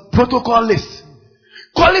 Protocol list.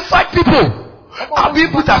 Qualified people are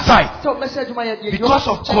being put aside because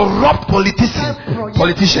of corrupt politicians.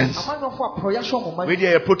 Maybe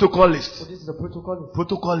a protocol list.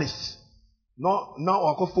 Protocol list. No,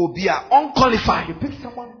 phobia, unqualified.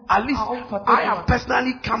 At least I have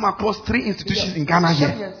personally come across 3 institutions in Ghana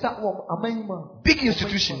here. Big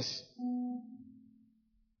institutions.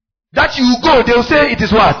 That you go, they'll say it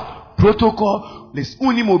is what? Protocol list.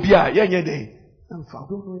 Unimobia,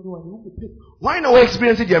 why not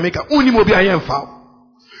experience it in Jamaica? Unimobia,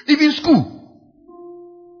 even school.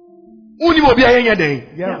 Unimobia,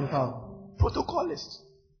 protocol list.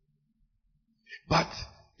 But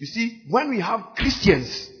you see, when we have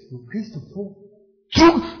Christians,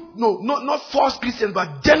 true, not false Christians,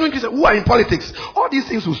 but genuine Christians who are in politics, all these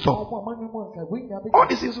things will stop. All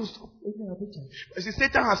these things will stop. You see,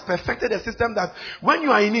 Satan has perfected a system that when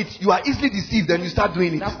you are in it, you are easily deceived and you start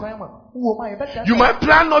doing it. You might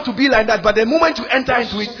plan not to be like that, but the moment you enter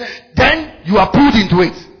into it, then you are pulled into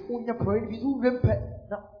it.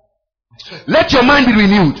 Let your mind be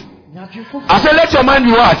renewed. I said, let your mind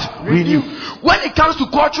be what? Renew. When it comes to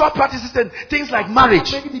cultural practices and things like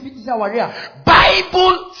marriage,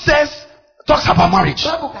 Bible talks about marriage.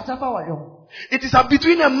 It is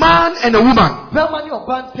between a man and a woman.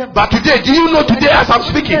 But today, do you know today as I'm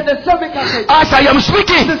speaking, in the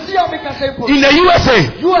USA,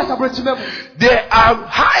 there are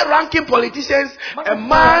high-ranking politicians, a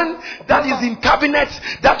man that is in cabinet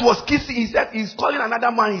that was kissing, he said he's calling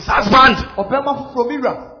another man his husband.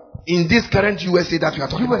 In this current USA that we are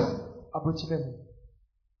talking about.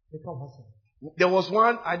 There was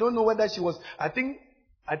one, I don't know whether she was, I think,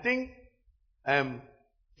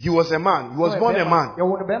 he was a man. He was born a man.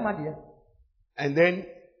 And then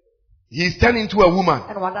he's turned into a woman.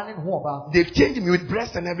 They've changed him with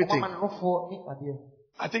breasts and everything.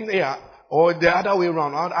 I think they are. Or the other way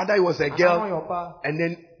around. Either he was a girl. And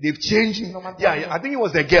then they've changed him. Yeah, I think he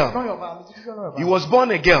was a girl. He was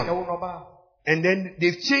born a girl. And then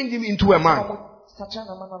they've changed him into a man.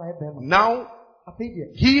 Now,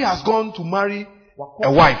 he has gone to marry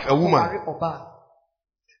a wife, a woman.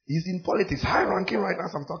 He's in politics, high ranking right now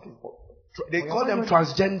as I'm talking. They call them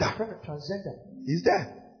transgender. He's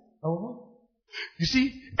there. You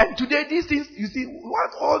see, and today these things, you see,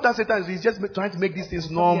 what all that Satan is just trying to make these things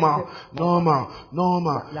normal. Sodom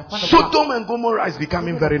and Gomorrah is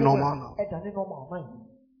becoming very normal now.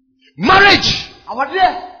 Marriage.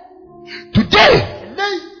 Today,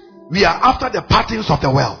 we are after the patterns of the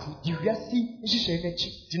world.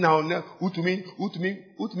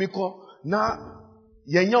 Now,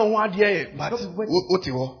 yenya onwa de but oti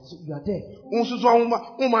ho unsusu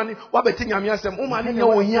umani wa beti nyame asem umani nya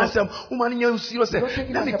ohi asem umani nya serious.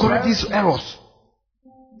 Let me correct these errors.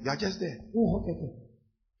 You are just there.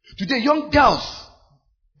 Today young girls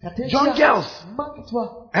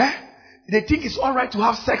they think it's all right to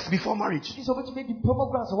have sex before marriage.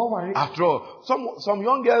 After all, some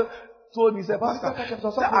young girl told me, say, Pastor,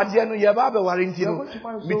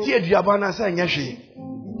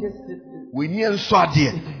 we need to start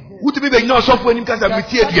there. Who to be the nurse of when you can't have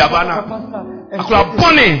Diabana? Akra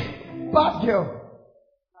Bonnie. Bad girl.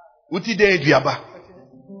 What did they Diaba?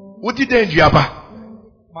 What did they Diaba?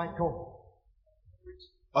 My God.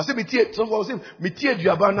 I said, Mitia, so I said, Mitia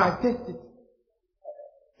Diabana. I tasted.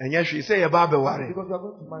 And yes, she say about the worry. Because you are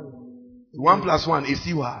going to marry. 1 + 1 is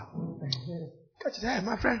you are. Catch it, hey,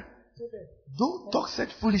 my friend. Don't talk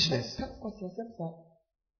such foolishness.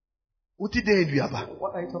 What did they Diaba?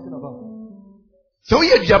 What are you talking about? So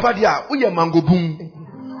we are Jabadia, we are mango boom.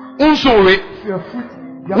 Unsorry. If you're a fruit,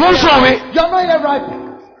 you're not yet ripe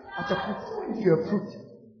as a fruit. If you're a fruit.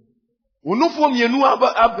 And now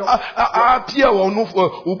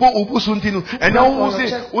we say,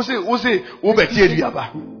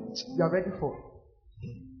 you are ready for.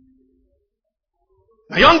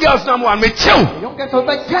 The young girls now want me chill. The young girls will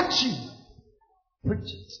get you.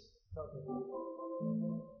 Preach it.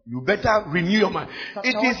 You better renew your mind.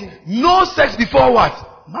 It is no sex before what?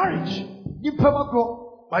 Marriage.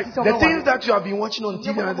 But the things that you have been watching on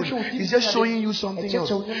TV is just showing you something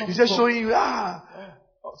else. It's just showing you,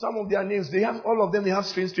 some of their names, they have, all of them, they have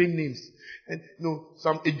strange names. And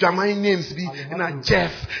some Jamaican names be, and a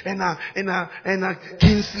Jeff, and a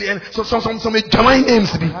Kingsley, and some Jamaican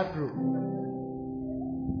names be.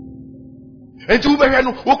 And two very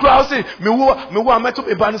no, who crowd say, me wo met up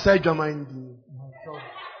a band side Jamaican.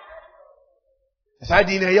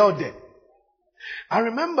 I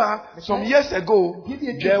remember some years ago,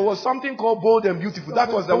 there was something called Bold and Beautiful.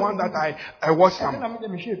 That was the one that I watched some.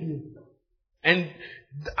 And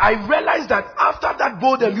I realized that after that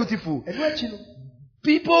Bold and Beautiful,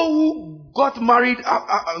 people who got married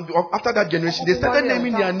after that generation, they started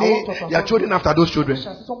naming their children after those children,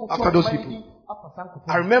 after those people.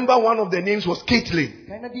 I remember one of the names was Caitlin.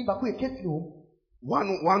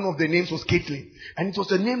 One of the names was Caitlin. And it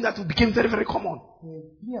was a name that became very, very common.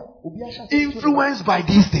 Influenced by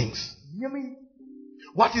these things.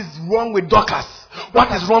 What is wrong with Dorcas?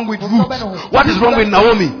 What is wrong with Ruth? What is wrong with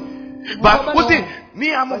Naomi? But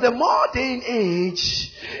me, I'm of the modern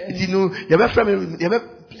age.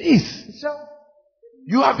 Please.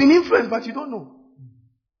 You have been influenced, but you don't know.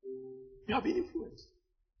 You have been influenced.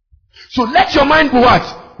 So let your mind be what?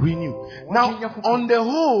 Renew. Now, on the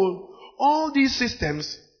whole, all these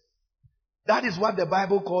systems, that is what the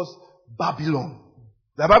Bible calls Babylon.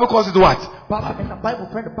 The Bible calls it what?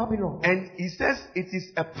 Babylon. And it says it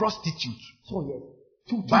is a prostitute.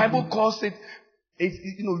 The Bible calls it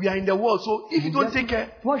we are in the world. So if you don't take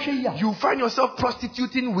care, you find yourself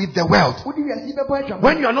prostituting with the world.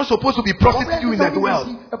 When you are not supposed to be prostituting in the world.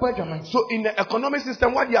 So in the economic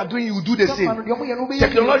system, what they are doing, you do the same.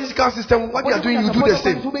 Technological system, what they are doing, you do the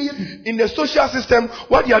same. In the social system,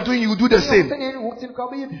 what they are doing, you do the same.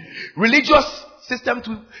 Religious system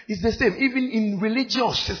too is the same. Even in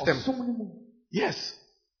religious system. Yes.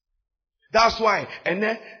 That's why. And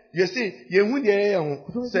then you see,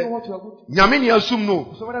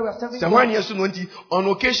 on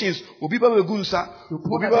occasions, other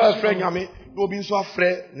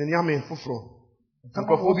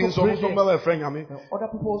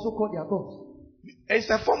people also call their gods. It's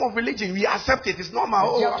a form of religion. We accept it. It's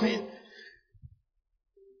normal.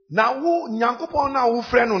 Now, who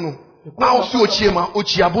friend no? Now,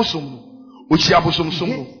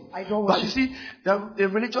 but you see, the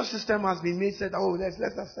religious system has been made. Said, oh, let's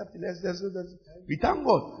accept it. Let's. We thank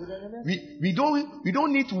God. We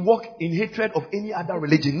don't need to walk in hatred of any other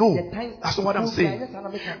religion. No, that's not what I'm saying.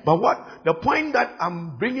 But the point that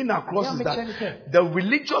I'm bringing across is that the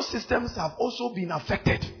religious systems have also been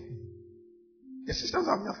affected. The systems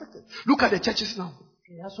have been affected. Look at the churches now.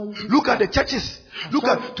 Look at the churches. Look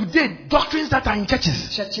at today doctrines that are in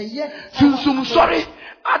churches. Sorry.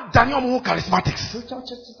 Charismatics.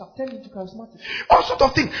 All sorts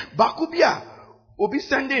of things. Bakubia Obi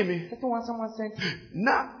Sunday me.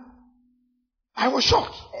 Now I was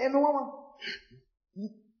shocked.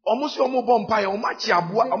 Almost your mobile empire, Omachi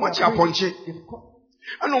Aponche.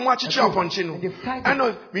 I know much Aponchino. I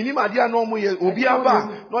know minima dia no mo Obi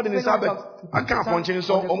Aba, not in the Sabbath. I can't Aponchino,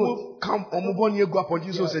 so come Omubon ye go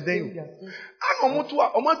Aponchino so say. I know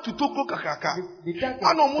Omo to Toko Kakaka.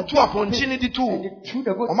 I know Mutu Aponchini di two.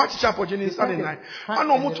 Omachi Aponchini Saturday night. I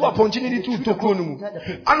know Mutu Aponchini di two Tokonumu.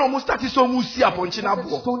 I know Mustati so Musi Aponchina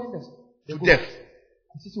to death.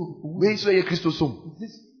 Where is your Christosum?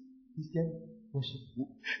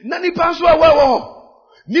 Nani Pansua Wawo.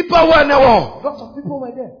 Lots of people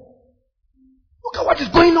were there. Look at what is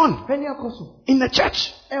going on in the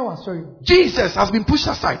church. Jesus has been pushed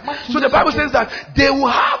aside. So the Bible says that they will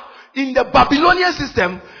have in the Babylonian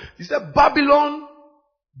system, it said Babylon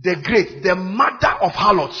the Great, the mother of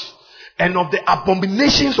harlots and of the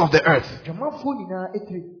abominations of the earth.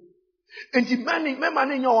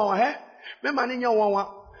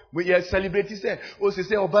 When you are celebrating, say,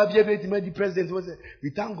 the president,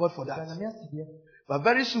 we thank God for that. But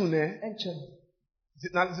very soon, nothing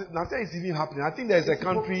is even happening. I think there is a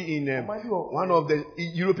country in one of the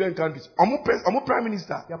European countries. I'm prime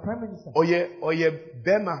minister. Your prime minister. Or ye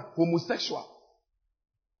Bema homosexual.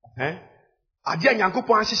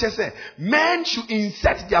 Men should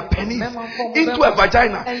insert their pennies into a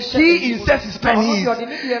vagina. He inserts his pennies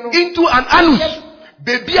into an anus.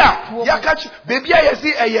 Baby, you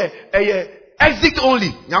see a exit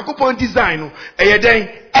only. Yankupon design. Then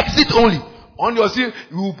exit only. On your seal,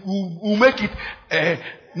 we make it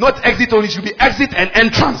not exit only, it should be exit and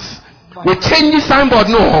entrance. We change the signboard,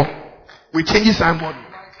 no. We change the signboard.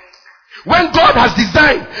 When God has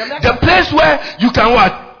designed the place where you can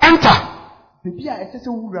what? Enter.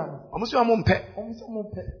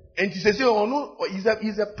 And he says, oh no,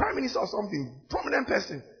 he's a prime minister or something, prominent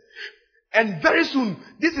person. And very soon,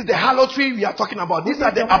 this is the harlotry we are talking about. These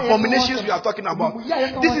are the abominations we are talking about.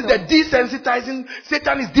 This is the desensitizing.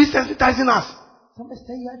 Satan is desensitizing us.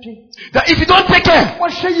 That if you don't take care,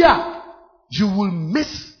 you will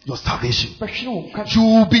miss your salvation. You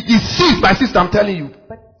will be deceived, my sister, I'm telling you.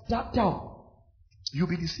 You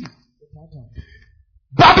will be deceived.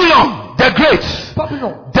 Babylon, the great.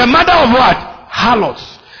 The mother of what?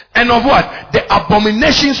 Harlots. And of what? The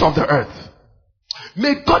abominations of the earth.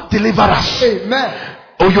 May God deliver us. Amen.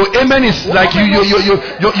 Oh, your amen is like your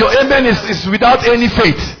amen is without any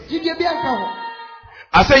faith.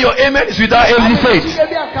 I say your amen is without any faith.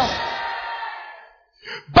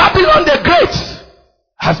 Babylon the Great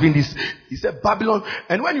has been this. He said Babylon.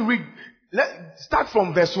 And when you read, start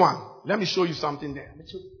from verse 1. Let me show you something there.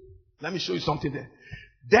 Let me show you something there.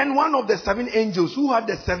 Then one of the 7 angels who had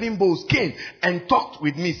the 7 bowls came and talked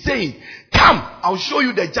with me, saying, come, I'll show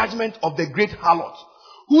you the judgment of the great harlot,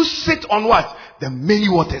 who sit on what? The many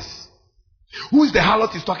waters. Who is the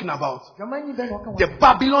harlot he's talking about? The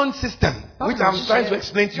Babylon system, which I'm trying to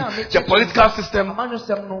explain to you. The political system.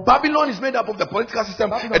 Babylon is made up of the political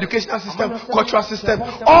system, educational system, cultural system,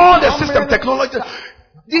 all the system, technology.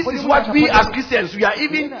 This is what we as Christians, we are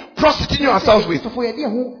even prostituting ourselves with.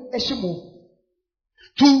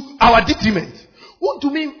 To our detriment. What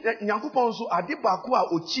to me, Nyankopon so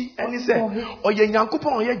Adibakwa Ochi, and he said, or ye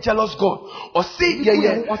Nyankopon, or ye jealous God, or say,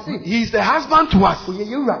 he is the husband to us. And the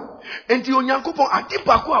Nyankopon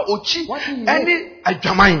Adibakwa Ochi, any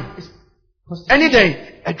Ajamain. Any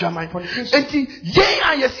day, a drama. And you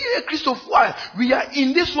see, Christopher, we are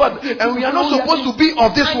in this world and we are not supposed to be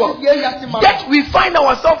of this world. Yet we find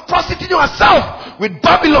ourselves prostituting ourselves with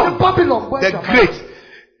Babylon, the great.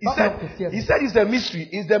 He said it's a mystery.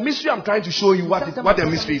 It's the mystery I'm trying to show you what the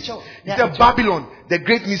mystery is. He said Babylon, the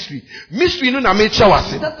great mystery. Mystery no na me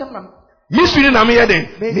chawase. Mystery no na me yede.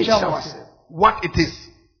 What it is.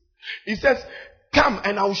 He says, come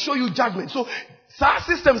and I will show you judgment. So that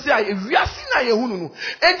system say, we are seeing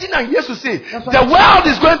Jesus say, the world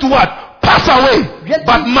is going to what? Pass away.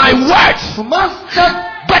 But my words,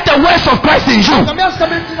 better words of Christ in you.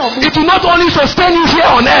 It will not only sustain you here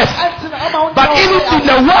on earth, but even in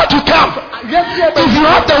the world to come. If you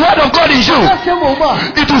have the word of God in you,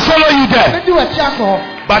 it will follow you there.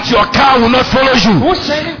 But your car will not follow you.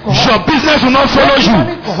 Your business will not follow you.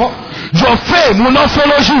 Your fame will not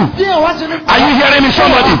follow you. Are you hearing me,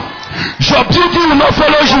 somebody? Your beauty will not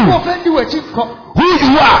follow you. Who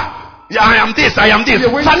you are, I am this, I am this.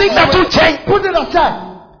 Fanning that will change. Put it aside.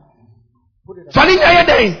 Fanning that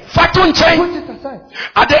change.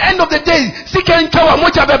 At the end of the day, see can tell a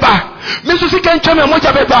much beba. Mr. See can tell me much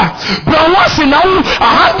beba. But once in now, a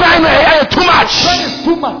hard time too much.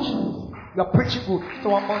 Too much. You are preaching good.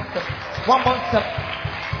 So one more step.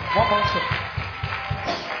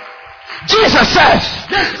 Jesus says,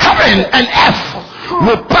 heaven and earth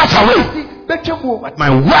will pass away, but my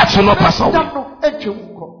words will not pass away.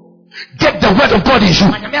 Get the word of God in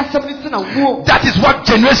you. That is what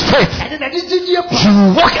generates faith.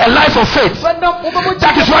 You walk a life of faith.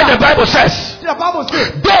 That is why the Bible says,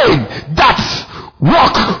 they that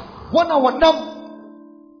walk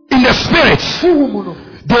in the Spirit,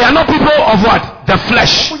 they are not people of what? The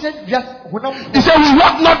flesh. He said we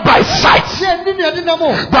walk not by sight,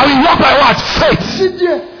 but we walk by what? Faith.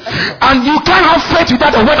 And you can't have faith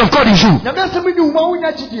without the word of God in you.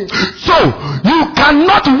 So you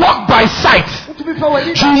cannot walk by sight.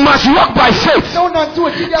 You must walk by faith.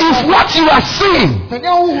 If what you are seeing,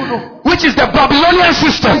 which is the Babylonian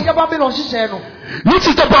system,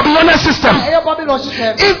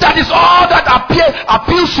 if that is all that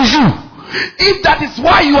appeals to you, if that is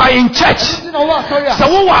why you are in church, so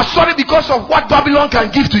who are sorry because of what Babylon can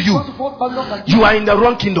give to you, you are in the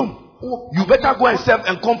wrong kingdom. You better go and serve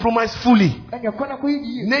and compromise fully. But also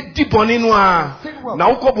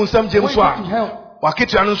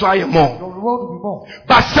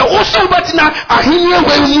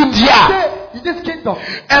in this kingdom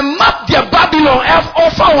and map their Babylon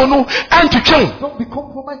and to change. Don't be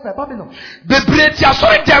compromised by Babylon.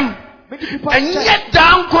 Them. And yet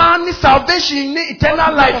down kwani salvation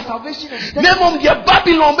eternal life. Name of the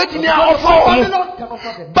Babylon betini offer.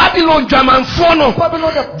 Babylon German fono.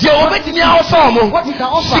 The obetini offer.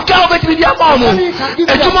 Sika obetini dia mamo.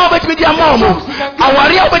 Ejuma obetini dia mamo.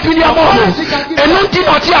 Awari obetini dia mamo. Enunti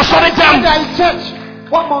oti asore them.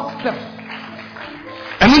 One more step.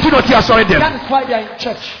 Enunti oti asore them. That is why they are in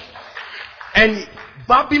church. And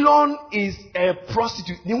Babylon is a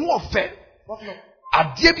prostitute. Ni wo fe.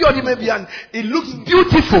 It looks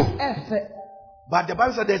beautiful. But the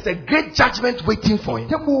Bible says there's a great judgment waiting for him.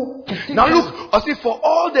 Now look, I see for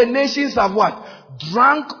all the nations have what?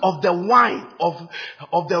 Drunk of the wine of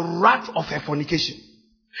the wrath of her fornication.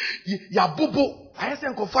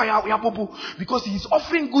 Because he's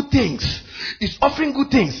offering good things. He's offering good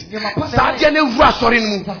things. In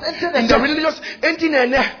the religious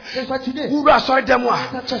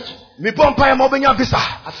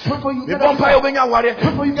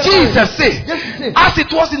Jesus said, as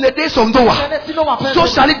it was in the days of Noah, so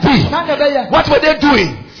shall it be. What were they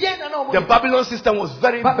doing? The Babylon system was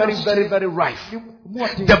very rife.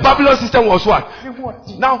 The Babylon system was what?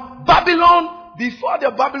 Now, Babylon, before the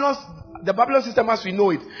Babylon system as we know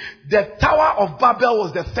it, the Tower of Babel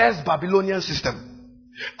was the first Babylonian system.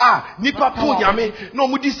 Nipa Punyame, no,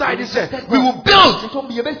 we decided we will build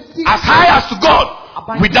as high as to God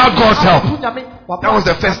without God's help. That was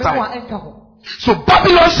the first time. So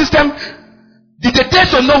Babylon system, in the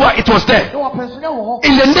days of Noah, it was there.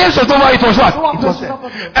 In the days of Noah, it was what? It was there.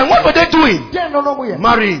 And what were they doing?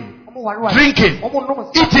 Marrying, drinking,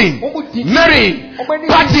 eating, marrying,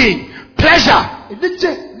 partying, pleasure.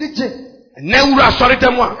 We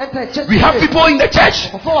have people in the church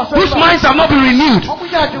whose minds have not been renewed.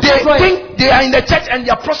 They think they are in the church and they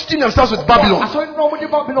are prostituting themselves with Babylon.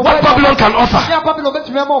 What Babylon can offer.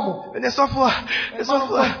 And they suffer.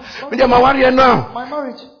 My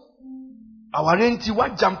marriage. Our renti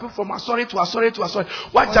what jumping from Asori to Asori to Asori.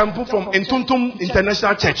 What jumping from Entuntum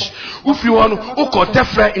International Church. If you want Oko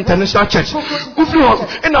Tefra International Church. If you want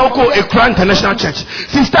and Oko Ekra International Church.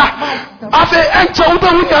 Sister, after enter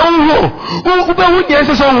Ube Wunya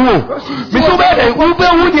is on Ube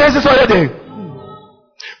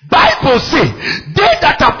Bible say they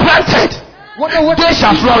that are planted they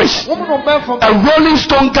shall flourish. A rolling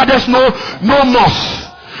stone gathers no moss.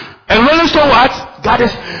 A rolling stone what?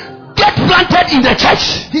 Gathers. Get planted in the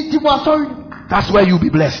church. That's where you'll be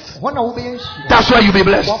blessed. That's where you'll be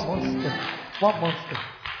blessed.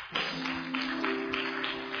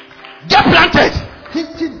 Get planted.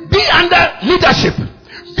 Be under leadership.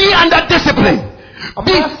 Be under discipline.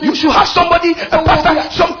 You should have somebody, a pastor,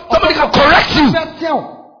 somebody can correct you.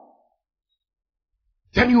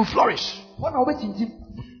 Then you flourish.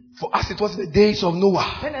 For us it was in the days of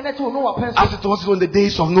Noah. As it was in the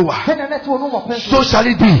days of Noah. So shall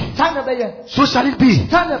it be. So shall it be.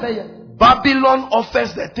 Babylon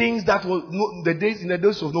offers the things that were in the days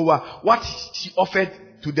of Noah. What she offered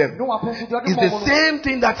to them is the same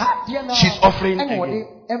thing that she's offering again.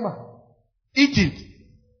 Eating.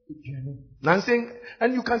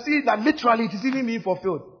 And you can see that literally it is even being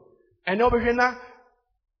fulfilled. And over here now,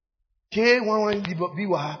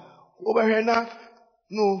 over here now,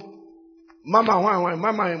 no, Mama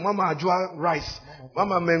Ajwa rice,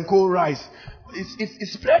 Mama Menko rice.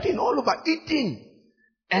 It's spreading all over, eating.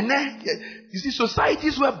 And then you see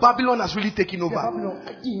societies where Babylon has really taken over.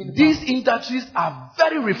 These industries are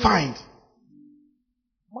very refined.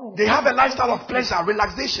 They have a lifestyle of pleasure,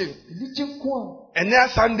 relaxation. And then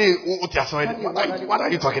Sunday, what are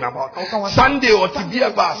you talking about? Sunday or Tibia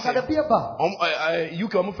Bas. You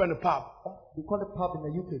can find a pub. We call it pub in the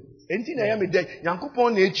UK.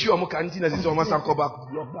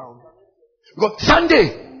 Because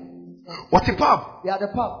Sunday, what's the pub? Yeah, the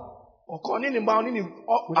pub.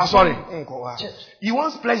 Sorry. He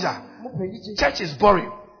wants pleasure. Church is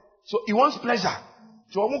boring. So he wants pleasure.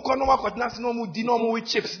 So with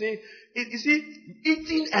chips. You see,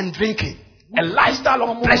 eating and drinking. A lifestyle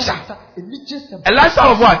of pleasure. A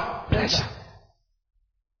lifestyle of what? Pleasure.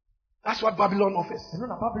 That's what Babylon offers.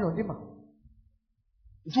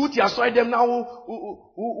 Them now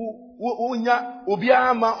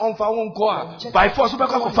by force, you go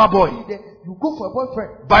for a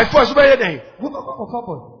boyfriend. By force, you go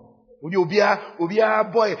for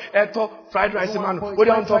boy, fried rice, man. What do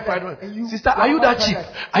you want to fried rice? Sister, are you that cheap?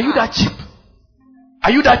 Are you that cheap?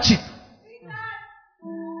 Are you that cheap?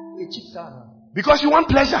 Because you want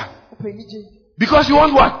pleasure. Because you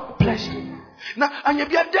want what? Pleasure. Now, and you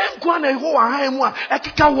be a damn one and go and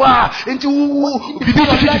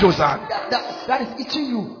that is itching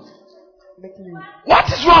you. What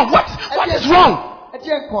is wrong? What is wrong? You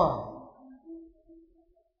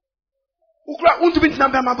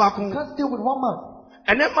can't stay with one man.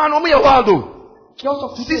 And that man only a wild though.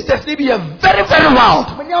 Sisters they be a very, very wild.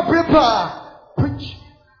 Preach.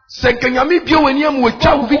 Second Yami Bio and Yam with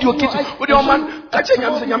child video kids with your man catching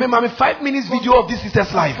Yami 5 minutes video of this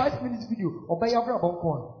sister's life. 5 minutes video.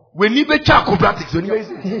 We need better acrobatics.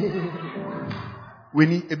 We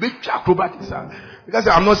need a bit acrobatics because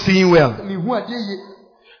I'm not seeing well.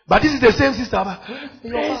 But this is the same sister.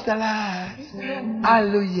 Praise the Lord.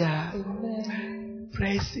 Hallelujah.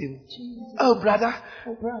 Praise Him. Oh, brother.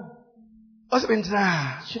 What's been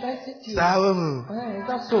trying? Should I sit here? Is that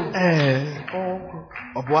so? Oh,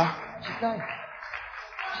 okay. She's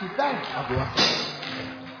dying.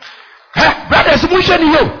 Hey, brothers, we should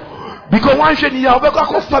you. Because one should you. My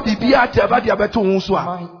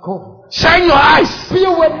God. Shine your eyes.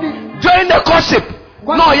 Join the gossip.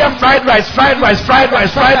 No, yeah, fried rice.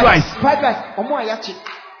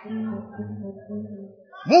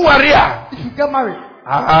 Muwaria. If you get married.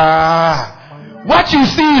 What you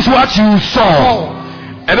see is what you saw.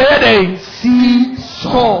 Every see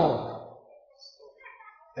saw.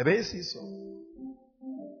 Every see saw.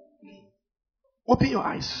 Open your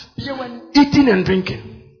eyes. Eating and drinking.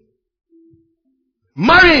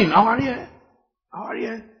 Marrying. Our here.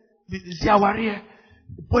 This is our here.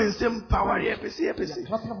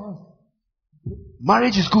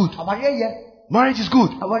 Marriage is good. Marriage is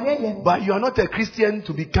good. But you are not a Christian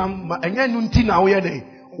to become.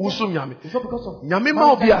 It's not because of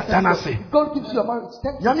God gives you a marriage.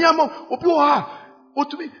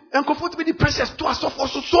 The pressure to us so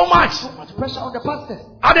much. So much pressure on the pastor.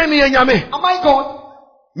 Am I God?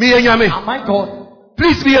 Am I God?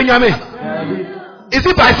 Please be a Yame. Is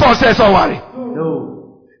it by force or worry? No.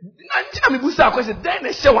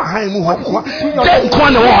 Then show a high move. Then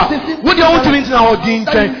corner what do you want to mean now?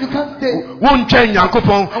 Won't change your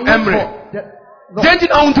coupon, Emre.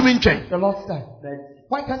 The Lord said,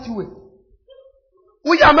 why can't you wait?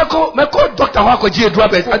 We are Dr. Wakoji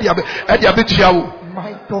Drabet at the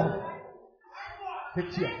My God.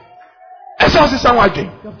 You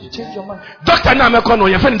have to change your mind. Dr. Nameko, no,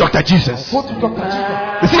 your friend Dr. Jesus. Go to Dr.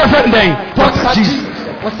 Jesus. You see your friend there? Dr. Jesus.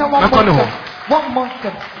 One month.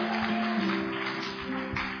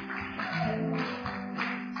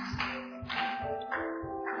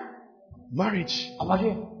 Marriage.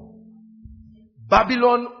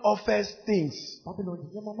 Babylon offers things.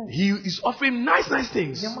 He is offering nice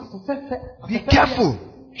things. Be careful.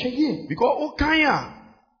 Because Okanya.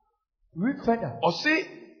 Read further. Or say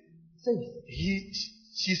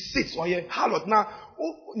she sits or a harlot. Now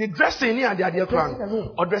the dressing here and the other crown.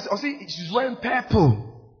 Or dress or see she's wearing purple.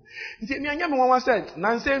 You see, me and Yama said,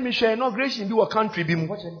 Nancy Michelle inauguration do a country be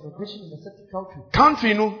watch an inauguration in a certain country.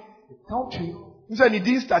 Country no. Country. You say it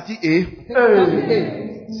didn't start A.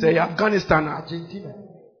 Say Afghanistan. Argentina.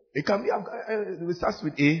 It can be it starts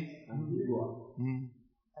with A.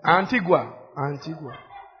 Antigua.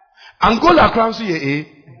 Angola crowns A.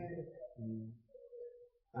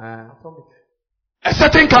 A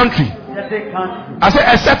certain country. I say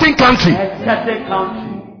a certain country.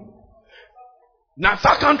 Now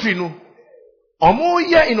that country no. Omo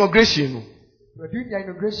year inauguration no. We're doing the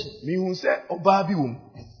inauguration. Me who say Obabi wom.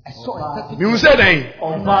 I saw a certain. Me who say then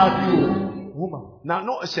Obabi woman. Now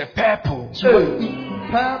no it's a purple.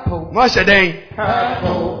 Purple. No it's a then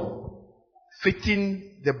purple.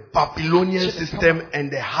 Fitting the Babylonian system and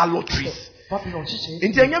the harlotries. In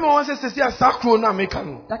that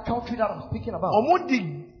country that I'm speaking about.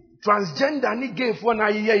 Transgender ni gay for na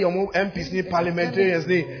year MPs ni parliamentarians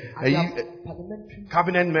ni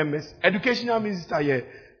cabinet members, educational minister here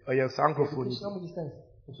francophone.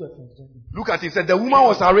 Look at it. Said the woman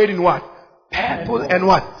was arrayed in what? Purple and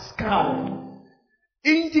what? Scarlet.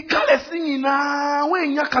 In the colors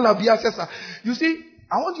you see.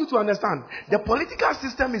 I want you to understand, the political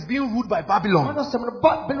system is being ruled by Babylon.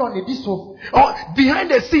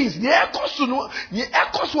 Behind the scenes, the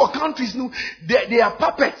echoes of countries, they are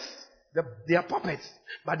puppets. They are puppets,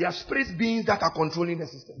 but they are spirit beings that are controlling the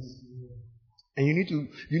systems. And you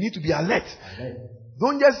need to be alert.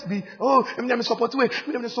 Don't just be, I'm support way.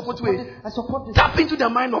 Tap into the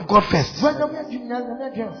mind of God first.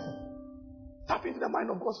 Tap into the mind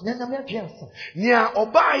of God. Nia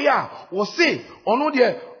Obaya was say, ono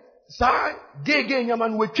de sa gay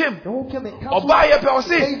nyaman we came. Obaya pe was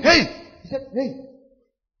say, hey,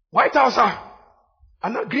 White House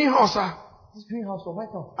and a greenhouse this greenhouse or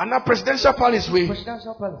White House and a presidential palace way.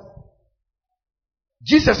 Presidential palace.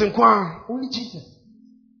 Jesus in Kwan. Only Jesus.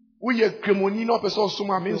 We ye cremoni no person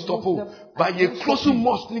suma mean stop but ye close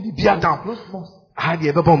mosque ni be down. Close mosque. I had the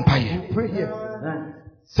ever bumpire. Pray here.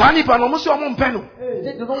 Sani pa no mo se omo mpeno.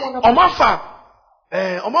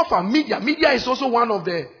 Omofa media is also one of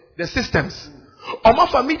the systems.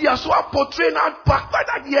 Omofa media so portray na back by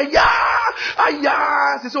that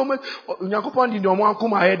se so Yakopon di omo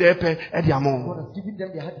akoma e de pe e di amon.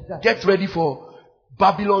 Get ready for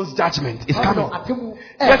Babylon's judgment. It's coming.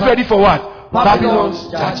 Get ready for what? Babylon's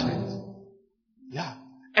judgment. Yeah.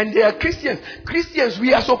 And they are Christians. Christians,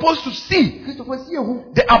 we are supposed to see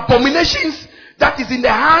the abominations that is in the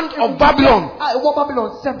hand of Babylon.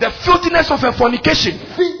 The filthiness of a fornication.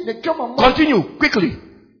 Continue quickly.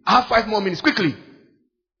 I have 5 more minutes. Quickly.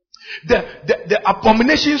 The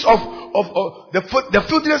abominations of the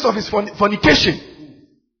filthiness of his fornication.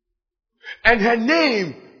 And her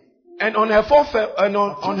name, and on her forehead,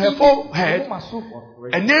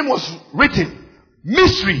 a name was written.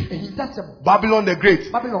 Mystery. Babylon the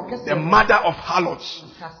Great. The mother of harlots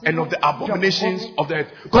and of the abominations of the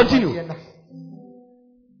earth. Continue.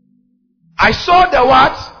 I saw the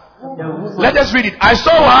what? Let us read it. I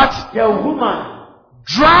saw what? The woman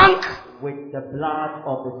drunk with the blood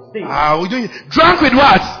of the saints. We're doing it. Drunk with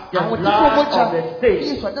what? The blood of the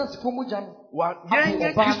saints.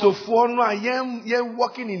 You're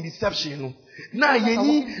walking in deception. Now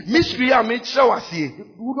you mystery I made show us here.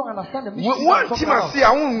 One thing I say,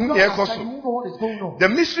 the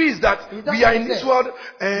mystery is that we are in this world,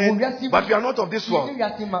 but we are not of this world.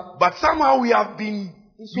 But somehow we have been.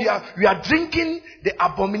 We are drinking the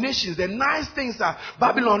abominations, the nice things that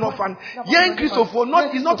Babylon offers. Young Christopher,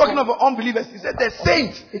 he's not talking about unbelievers. He said the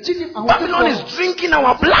saints. Babylon is drinking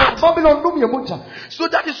our blood. So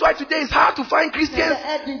that is why today it's hard to find Christians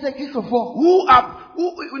who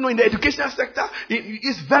in the educational sector.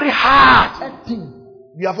 It's very hard.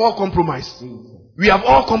 We have all compromised.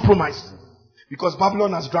 Because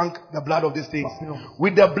Babylon has drunk the blood of these things.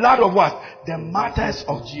 With the blood of what? The martyrs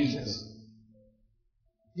of Jesus.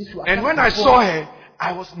 And when I saw her,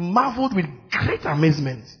 I was marveled with great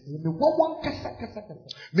amazement.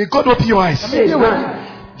 May God open your eyes.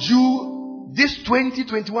 This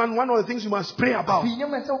 2021, one of the things you must pray about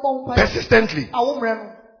persistently.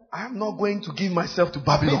 I am not going to give myself to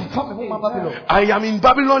Babylon. I am in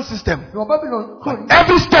Babylon system.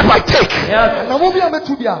 Every step I take.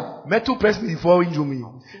 Metal press me before you me.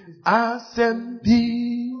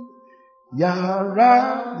 Asembi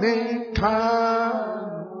yara meka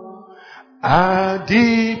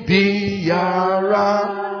adibi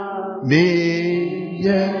yara me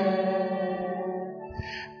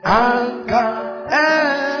anka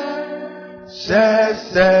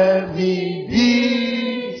sesemi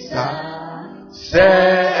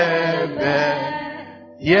Sebe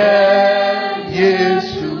Yesu.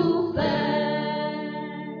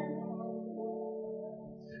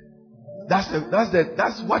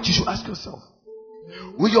 That's what you should ask yourself.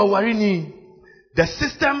 With your worrying, the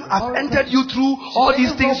system has entered you through all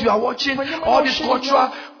these things you are watching, all these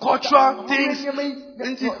cultural things. Not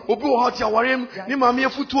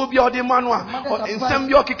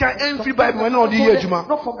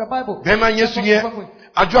from the Bible.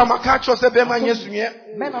 Adwa maka cho se bema nyesunye.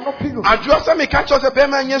 Adwa se me ka cho se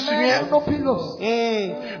bema nyesunye. No pillows.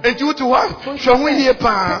 Enti utu wa hwehu yie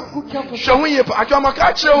pa. Hwehu yie pa. Adwa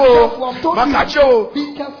maka che o. Maka che o.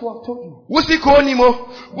 Be careful, I've told you. Wusi ko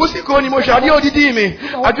ni mo hwade odidi mi.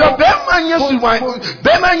 Adwa bema nyesunye.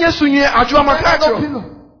 Bema nyesunye adwa maka che.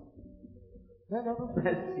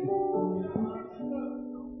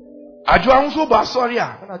 Adwa nso ba sorry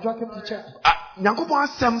a. When Adwa came to church. Nyankopon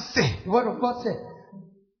asem say. The word of God said.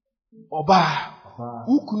 Oba,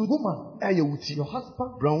 woman, your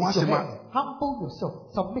husband, humble yourself,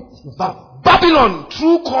 submit yourself. Babylon,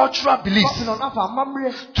 through cultural beliefs,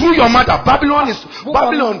 through your mother, Babylon.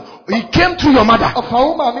 He came through your mother.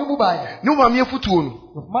 Your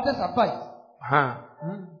mother's advice.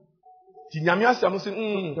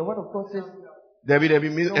 The word of God says, I have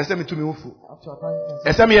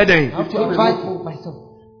to advise myself.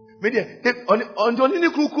 My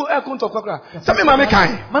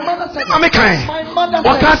mother said,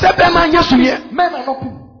 men are not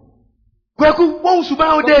people.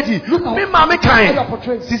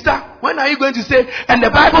 Sister, when are you going to say, and the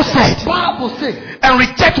Bible said, and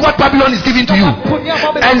reject what Babylon is giving to you,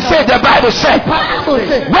 and say the Bible said?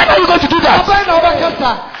 When are you going to do that?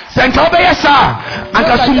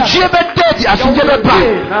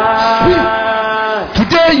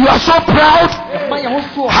 Today you are so proud.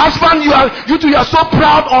 Husband, you are so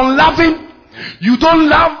proud on loving. You don't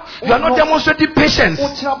love. You are not demonstrating patience.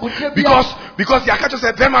 Because you can't just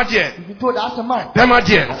say Bema dear. Bema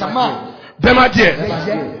dear. Bema dear.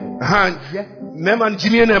 Mema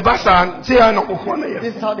Jimmy and Bassa say I know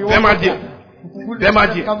Bema dear. Bema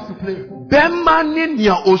dear. Bema ni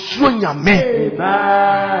ya osronya me.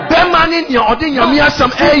 Bema ni ya odinya mi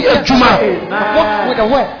asam juma. Walk with the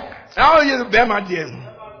word. How you Bema dear?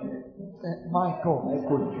 My God.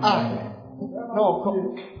 No, come.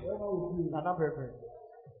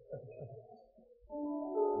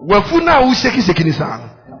 Wafuna usheki ni sana.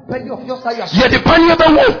 Yeah, the pani ebe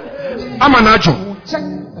wo. Amanajo.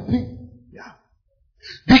 Yeah.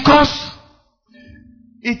 Because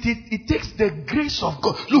it takes the grace of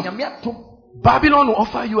God. Look, Babylon will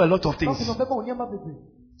offer you a lot of things.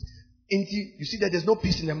 You see that there's no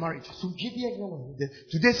peace in the marriage.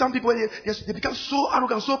 Today, some people they become so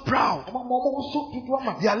arrogant, so proud.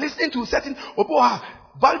 They are listening to certain.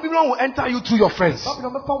 Babylon will enter you through your friends. When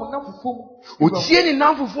you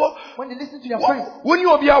listen to your friends, when you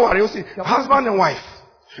are say husband and wife,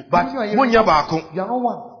 but when you are not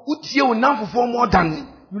one. More than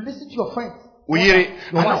you listen to your friends. More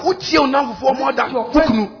than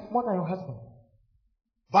your husband.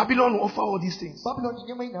 Babylon will offer all these things.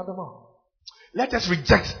 Let us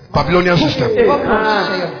reject Babylonian system.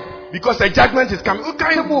 Because the judgment is coming.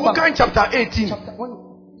 Ukain chapter 18.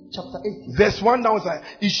 Chapter 18. Verse 1 downside.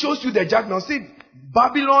 It shows you the judgment. See,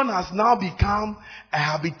 Babylon has now become a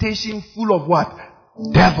habitation full of what?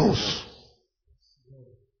 Devils.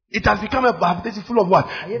 It has become a habitation full of what?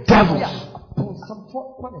 Devils.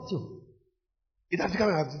 It has become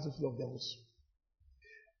a habitation full of devils.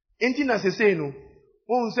 Anything as I say, no.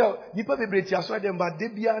 Demons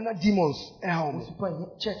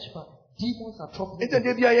demons are troubling.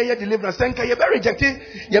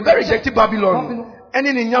 You better reject Babylon. And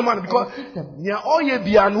in Yaman, because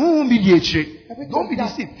don't be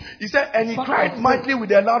deceived. He said, and he cried mightily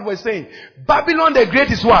with a loud voice, saying, Babylon the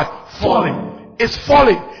Great is what? Falling. It's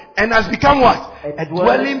falling. And has become what? A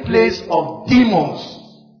dwelling place of demons.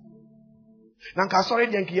 Nanka sorry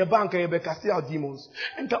denki ye banka ye be cast out demons.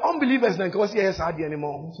 And the unbelievers nanka was yes hard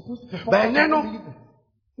anymore. But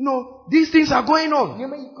No, these things are going on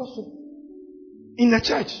in the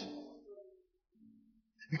church.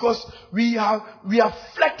 Because we are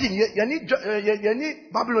flirting. You need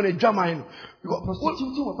Babylon a German.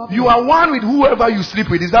 You are one with whoever you sleep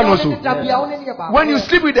with. Is that not so? When you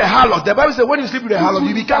sleep with the harlot, the Bible says when you sleep with the harlot,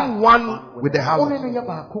 you become one with the harlot.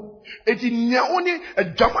 It is only a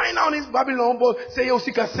German on his Babylon. Say your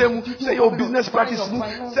sika semu, say your business practice,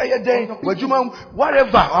 say your day,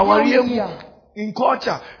 whatever. Our in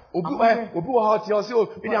culture. You see,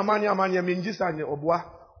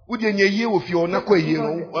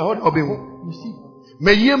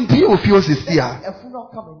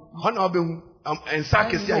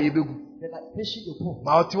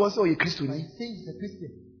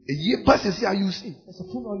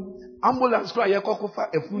 ambulance cry a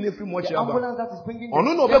free much. She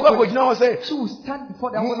will stand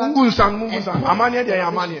before the ambulance.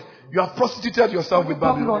 You have prostituted yourself with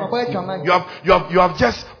Babylon. You have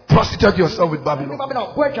just prostituted yourself with Babylon.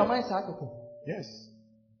 Yes.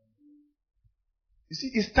 You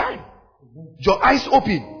see, it's time. Your eyes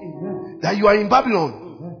open that you are in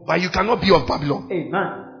Babylon, but you cannot be of Babylon.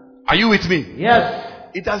 Amen. Are you with me? Yes.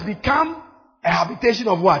 It has become a habitation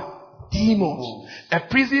of what? Demons. A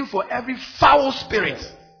prison for every foul spirit.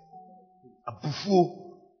 A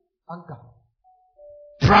buffo. Anger.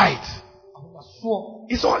 Pride.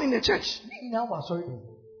 It's all in the church.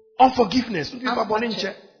 Unforgiveness. You can't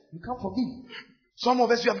forgive. Some of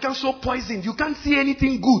us, we have become so poisoned. You can't see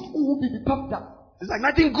anything good. It's like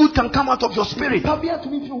nothing good can come out of your spirit.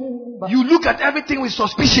 You look at everything with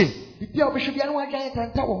suspicion.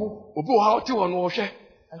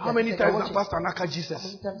 How many times has Pastor Naka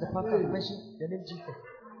Jesus?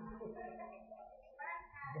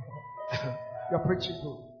 You're preaching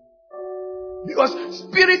good. Because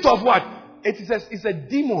spirit of what? It's a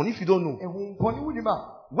demon if you don't know.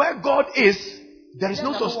 Where God is, there is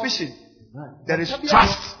no suspicion. There is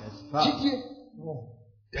trust.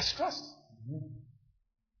 There's trust.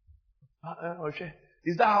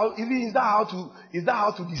 Is that how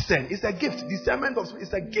to discern? It's a gift. Discernment of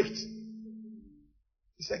it's a gift.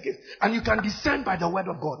 It's a gift. And you can discern by the word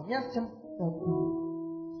of God.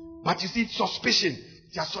 But you see, suspicion.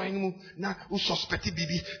 Who suspected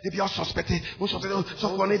baby? They be all suspected. Who suspected? You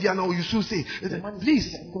should say,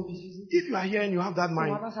 please, if you are here and you have that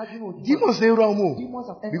mind, demons say wrong more.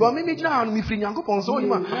 Because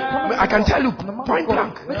I can tell you point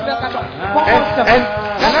blank. And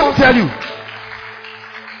let me tell you,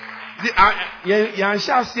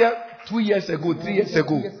 2 years ago, 3 years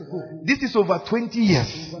ago. This is over 20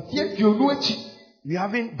 years. We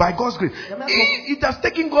haven't, by God's grace. It has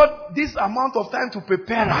taken God this amount of time to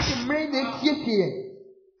prepare us.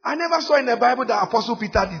 I never saw in the Bible that Apostle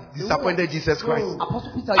Peter disappointed Jesus Christ.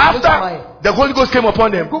 After the Holy Ghost came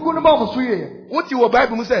upon them, what your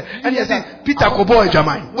Bible said, and you say Peter Kobo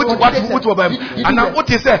Jamai. What your Bible? And now what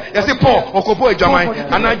he said, you say Paul or Kobo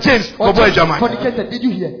Jamai, and now James Kobo Jamai. Did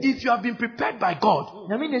you hear? If you have been prepared by God,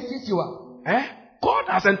 God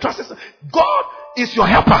has entrusted. God is your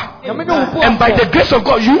helper. And by the grace of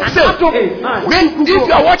God, you say, if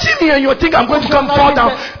you are watching me and you think I'm going to come fall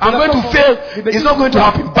down, I'm going to fail, it's not going to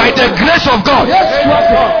happen. By the grace of God,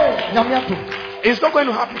 it's not going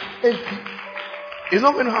to happen. It's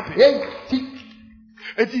not going to happen.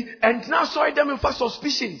 And now sorry them for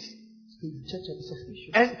suspicions.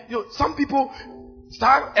 And some people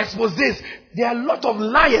start expose this. There are a lot of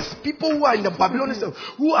liars. People who are in the Babylonian system,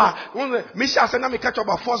 who are Misha said, "Let me catch up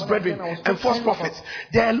about false brethren and false prophets."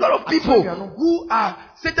 There are a lot of people who are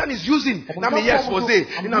Satan is using.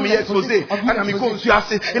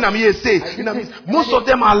 Most of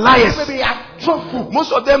them are liars.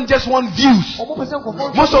 Most of them just want views.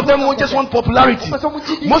 Most of them just want popularity.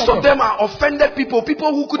 Most of them are offended people.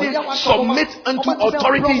 People who couldn't submit unto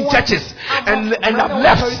authority in churches and have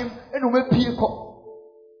left.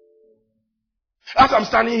 As I'm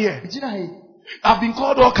standing here, I've been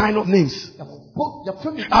called all kinds of names.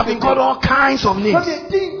 I've been called all kinds of names.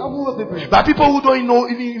 By people who don't know,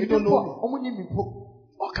 even don't know me.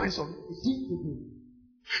 All kinds of names.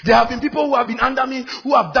 There have been people who have been under me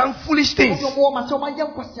who have done foolish things.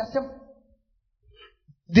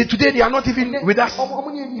 Today they are not even with us.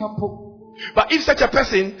 But if such a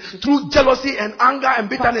person, through jealousy and anger and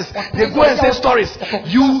bitterness, they go and say stories,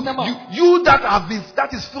 you that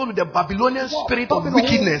is filled with the Babylonian spirit of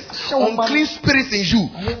wickedness, unclean spirits in you,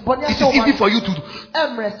 it is easy for you to do.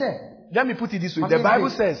 Let me put it this way. The Bible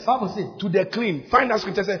says, to the clean, find that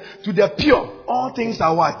scripture says, to the pure, all things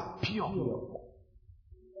are what? Pure.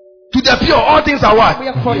 To the pure, all things are what?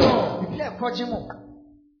 Pure.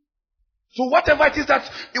 So whatever it is that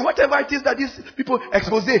these people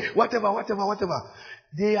expose, whatever,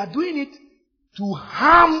 they are doing it to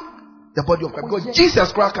harm the body of Christ. Because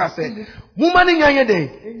Jesus Christ said, "Woman in your day,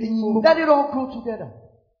 that it all grow together."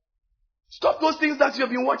 Stop those things that you have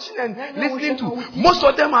been watching and listening to. Most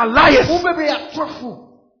of them are liars.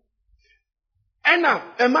 And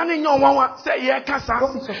a man in your one say against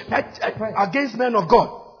men of God.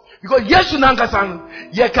 Because yes,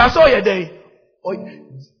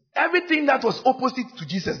 everything that was opposite to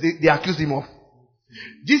Jesus, they accused him of.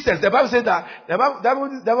 Jesus, the Bible says that the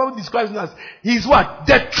Bible describes him as he is what?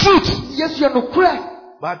 The truth. Yes, you are no correct.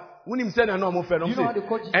 But when him said and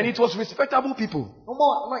it was respectable people.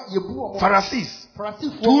 Pharisees.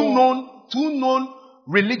 Two known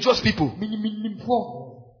religious people.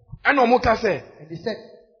 And they said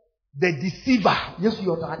the deceiver. Yes,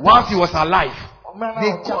 you are whilst he was alive.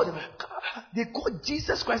 They called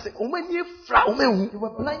Jesus Christ. They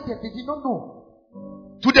were blinded, they did not know.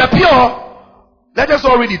 To the pure. Let us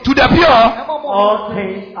all read it. To the pure, all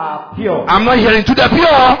things are pure. I'm not hearing. To the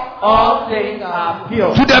pure, all things are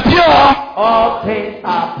pure. To the pure, all things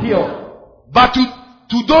are pure. But to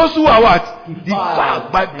those who are what?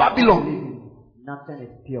 Defiled by Babylon. Nothing is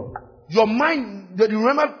pure. Your mind. You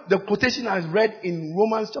remember the quotation I read in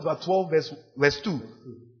Romans chapter 12, verse 2.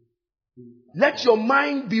 Let your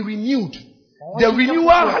mind be renewed. The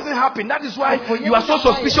renewal hasn't happened. That is why you are so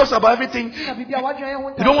suspicious about everything. You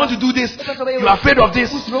don't want to do this. You are afraid of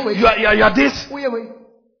this. You are this.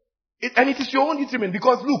 And it is your own detriment.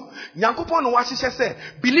 Because look,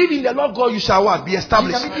 believe in the Lord God, you shall what? Be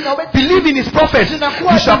established. Believe in His prophets,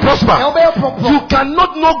 you shall prosper. You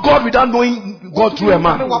cannot know God without knowing God through a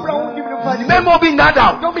man. Remember being that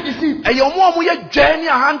out. Don't be deceived. And your mom will journey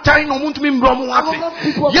a hand tying no moon to me brom.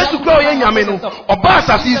 Yes, to grow in Yameno or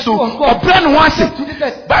Bassasiso or Bren once.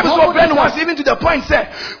 Bible or Bren once, even to the point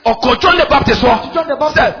said, or John the Baptist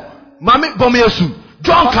said, Mammy Bomesu.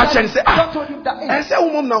 John catch and say, and say,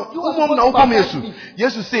 Umum now, Bomesu.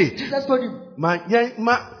 Yes, to say, Jesus told him,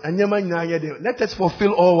 let us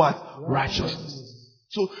fulfill all what? Righteousness.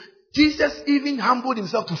 So, Jesus even humbled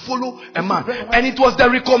himself to follow a man. And it was the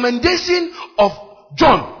recommendation of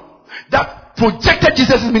John that projected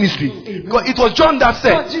Jesus' ministry. Because it was John that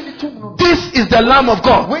said, this is the Lamb of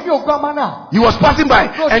God. He was passing by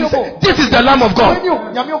and said, this is the Lamb of God.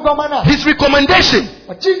 His recommendation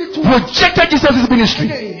projected Jesus' ministry.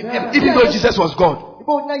 Even though Jesus was God.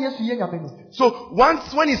 So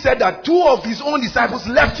once when he said that, two of his own disciples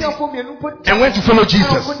left him and went to follow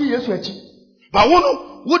Jesus. But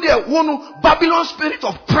Babylon spirit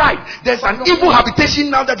of pride. There's an evil habitation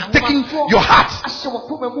now that's taking your heart.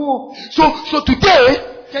 So today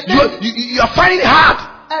you are finding it hard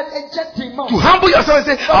to humble yourself and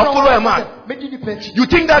say, I'll follow a man. You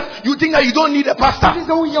think that you don't need a pastor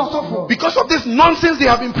because of this nonsense they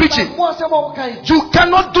have been preaching. You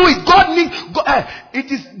cannot do it. God needs. It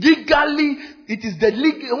is legally. It is the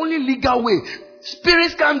only legal way.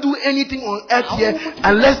 Spirits can't do anything on earth here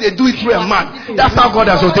unless they do it through a man. That's how God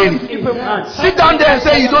has ordained it. Sit down there and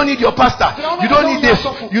say you don't need your pastor. You don't need this.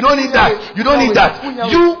 You don't need that. You don't need that.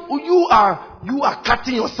 You are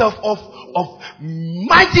cutting yourself off of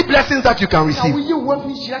mighty blessings that you can receive.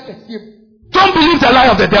 Don't believe the lie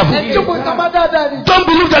of the devil. Don't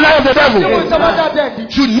believe the lie of the devil.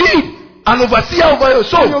 You need an overseer over your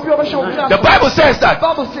soul. The Bible says that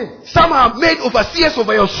some are made overseers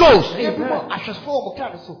over your souls.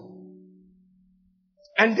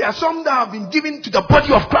 And there are some that have been given to the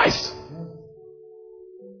body of Christ.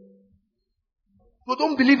 So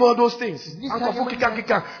don't believe all those things.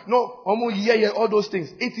 No, all those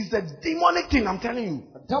things. It is a demonic thing, I'm telling you.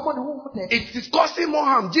 It is causing more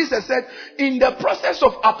harm. Jesus said, in the process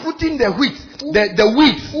of uprooting the wheat, the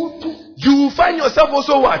weeds, you will find yourself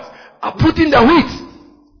also what? Uprooting the wheat.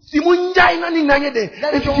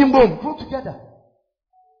 Let it grow together.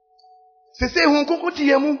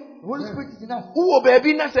 Holy Spirit is in us.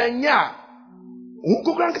 The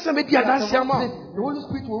Holy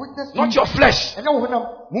Spirit will witness not your flesh.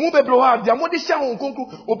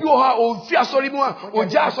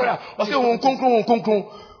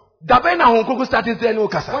 Dabena honkonko starting to no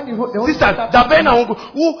kasa. Sister, Dabena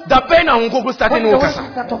honkonko starting no kasa.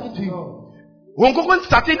 talking to you. Honkonko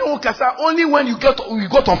starting no kasa only when you got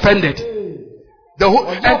offended.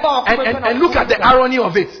 And look at the irony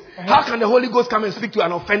of it. How can the Holy Ghost come and speak to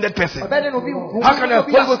an offended person? How can the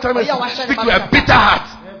Holy Ghost come and speak to a bitter heart?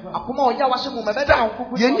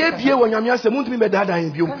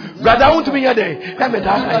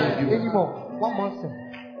 One monster.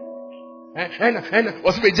 And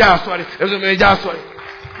what's the sorry?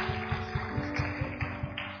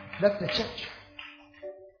 Left the church.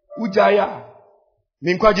 Ujaya.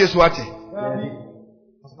 Minkwa Jesu ate.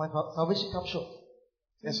 As my salvation comes short.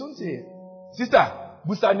 Sister,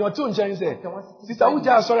 busa ni otu nche nse. Sister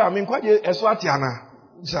uja sorry minkwa Jesu ate ana.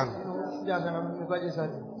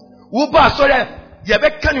 Uba sorry ye be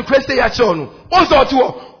kan you say ya che onu. Onso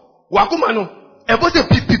otu wakuma no. Ebo se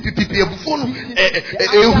pipi ebufu no.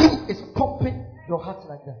 It's pumping your heart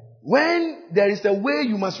like that. When there is a way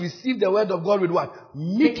you must receive the word of God with what?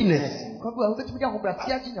 Meekness.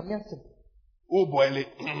 Oh boy.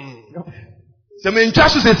 So if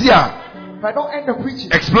I don't end the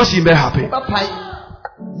preaching, explosion may happen.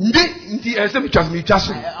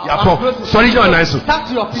 Sorry, no nice.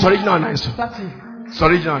 Sorry, no nice.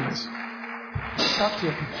 Sorry, no nice.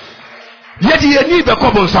 Yet you need the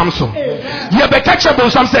couple Samson. You have a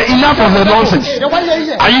catchable Samson. Enough of the nonsense.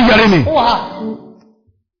 Are you hearing me?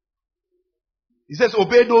 He says,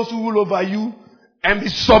 obey those who rule over you and be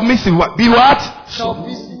submissive. What? Be what?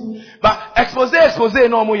 Submissive. But expose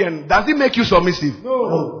no more. Does it make you submissive?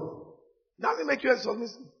 No. Does it make you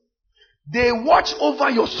submissive? They watch over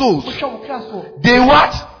your souls. They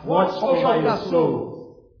what? Watch over your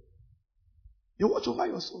souls. They watch over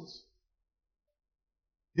your souls.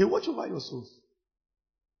 They watch over your souls.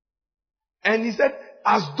 And he said,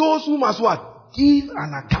 as those who must what? Give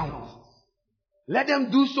an account. Let them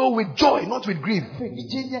do so with joy, not with grief.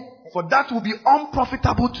 For that will be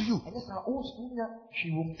unprofitable to you.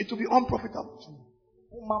 It will be unprofitable to you.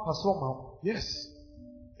 Yes.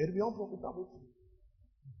 It will be unprofitable to you.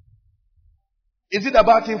 Is it a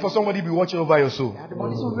bad thing for somebody to be watching over your soul?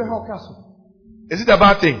 Is it a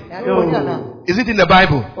bad thing? No. Is it in the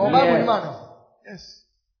Bible? Yes.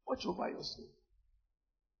 Watch over your soul.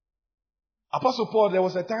 Apostle Paul, there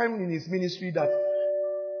was a time in his ministry that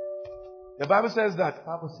the Bible says that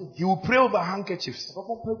he will pray over handkerchiefs.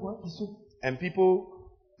 And people,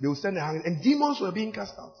 they will send a handkerchief. And demons were being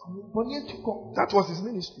cast out. That was his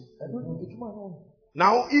ministry.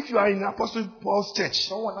 Now, if you are in Apostle Paul's church,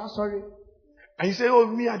 and you say, oh,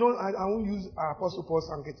 me, I won't use Apostle Paul's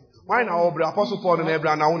handkerchief. Why now, Apostle Paul and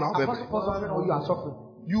Abraham,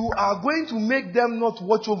 you are going to make them not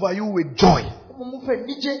watch over you with joy.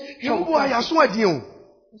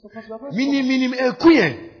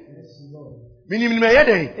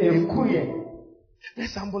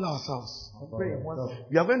 Let's humble ourselves.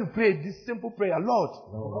 We are going to pray this simple prayer. Lord,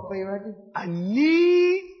 I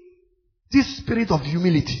need this spirit of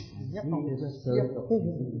humility.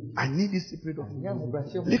 I need this spirit of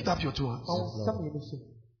humility. Lift up your two hands.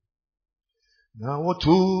 Now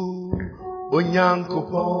to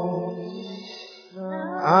Onyankopo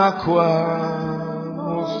Aqua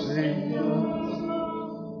Mosinya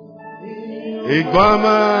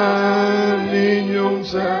Igwama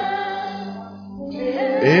Ninyumsa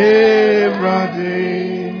Ebrade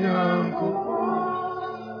Nyankopo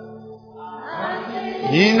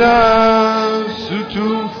Ina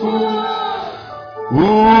Sutufu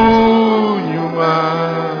Unyuma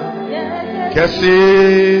Kese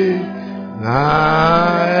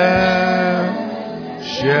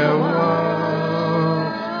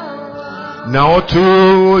Now to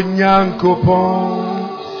Nyankopon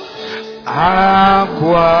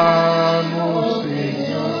Aqua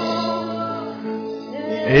Mosinya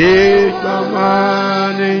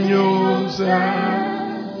Ekamane Nyusa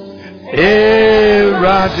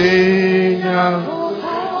Eradenya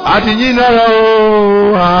Adinyina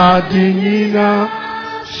Adinyina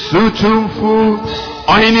Sutumfu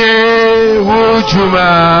Oine Wujuma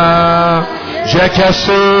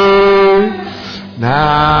Jekasu Na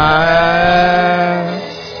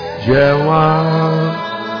Jewa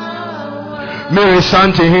Mary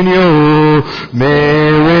Sante Hinyo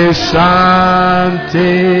Mary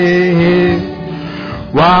Sante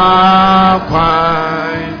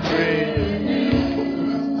Wakwante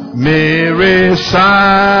Mary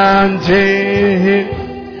Sante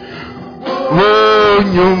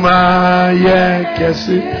Nyuma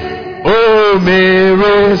Yekesi Oh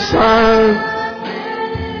Mary Sante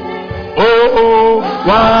Oh,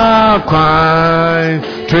 wakwan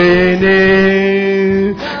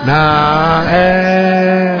training na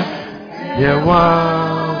yewa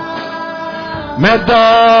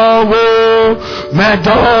medawo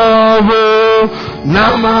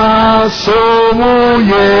namasomu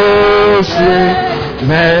yese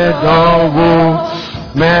medawo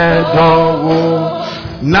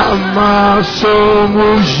namasomu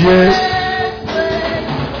yese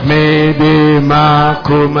Maybe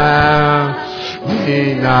Makuma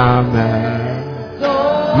Miname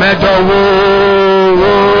Medawo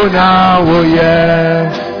Nawo yeah.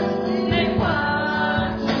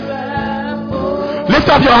 Lift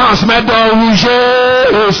up your hands, Medawo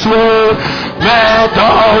Jesu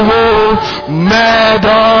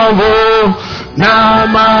Medowo,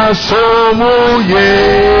 Namasomu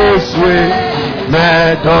Yeswe,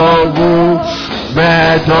 Medowo,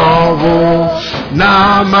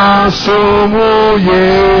 Namasomu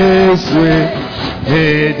Yeswe,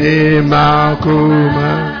 Ede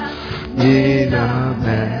Makuma, Nina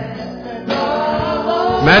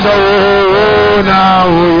Medowo na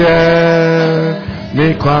uye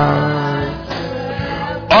mikwa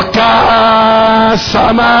Oka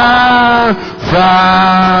sama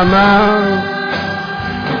frama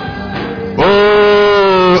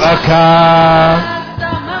Oh aka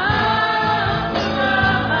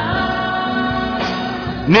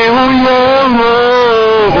Ni uye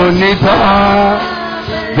nipa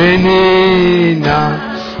benina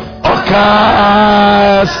Oka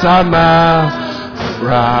sama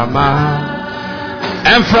Rama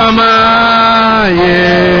and from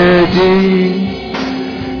Yedi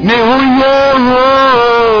Nihuyo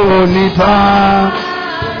Nipa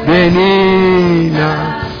Benina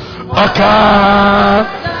Oka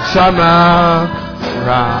Sama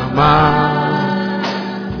Rama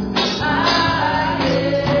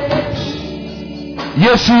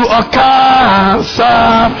Yesu Oka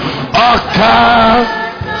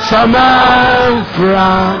Sama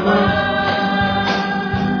Rama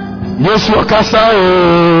Yesu okasa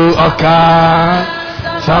oka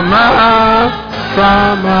sama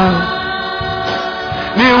fama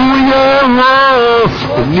ni uye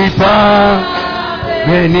nipa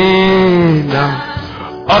benina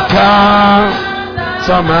oka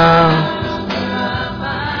sama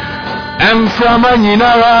fama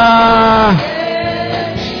nyinara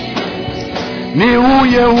ni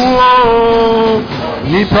uye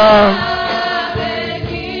nipa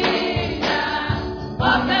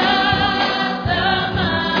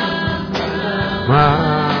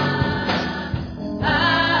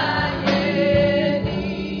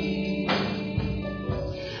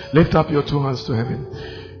Lift up your two hands to heaven.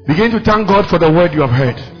 Begin to thank God for the word you have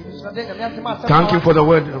heard. Thank you for the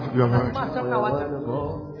word you have heard.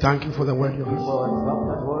 Thank you for the word you have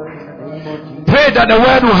heard. Pray that the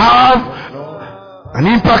word will have an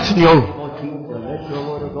impact in you.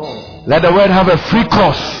 Let the word have a free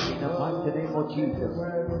course.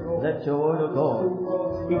 Let your word of God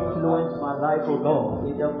influence my life, O God,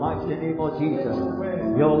 in the mighty name of Jesus.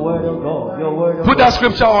 Your word of God, your word of God. Put that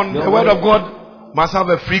scripture on. The word of God must have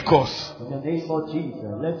a free course. In the name of Jesus,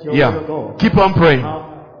 let your word of God. Keep on praying.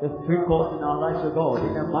 Have a free course in our lives, O God,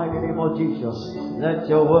 in the mighty name of Jesus. Let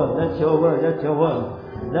your word, let your word, let your word.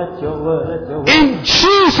 Let your word, let your word. In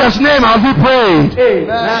Jesus' name have we prayed.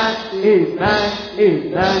 Amen, amen,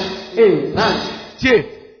 amen, amen. See,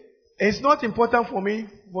 it's not important for me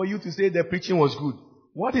for you to say the preaching was good.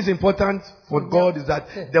 What is important for God is that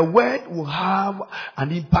the word will have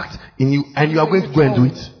an impact in you and you are going to go and do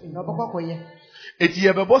it.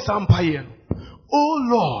 Oh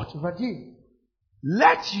Lord,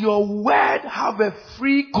 let your word have a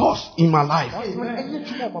free course in my life.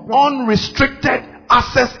 Unrestricted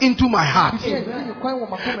access into my heart.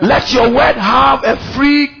 Let your word have a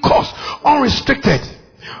free course. Unrestricted,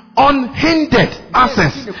 unhindered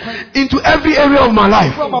access into every area of my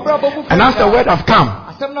life. And as the word have come,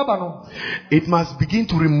 it must begin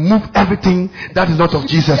to remove everything that is not of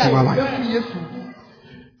Jesus in my life.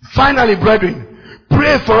 Finally, brethren,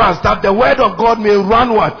 pray for us that the word of God may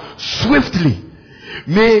run what? Swiftly.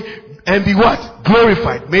 And be what?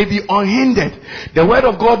 Glorified. May be unhindered. The word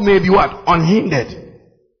of God may be what? Unhindered.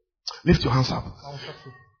 Lift your hands up.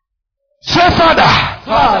 Say, Father,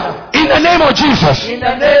 in the name of Jesus,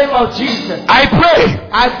 I pray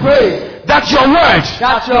that your word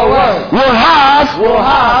will have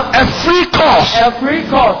a free course,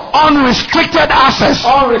 unrestricted access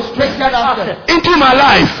into my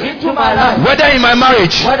life, whether in my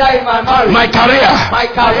marriage, my career,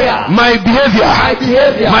 my behavior,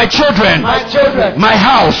 my children, my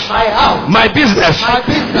house, my business.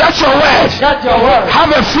 Let your word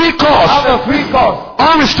have a free course,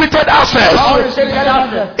 unrestricted access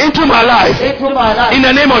into my life, in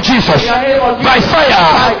the name of Jesus, by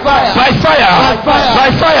fire, by fire,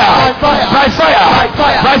 by fire, by fire, by fire,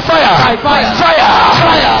 by fire,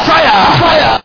 fire, fire, fire.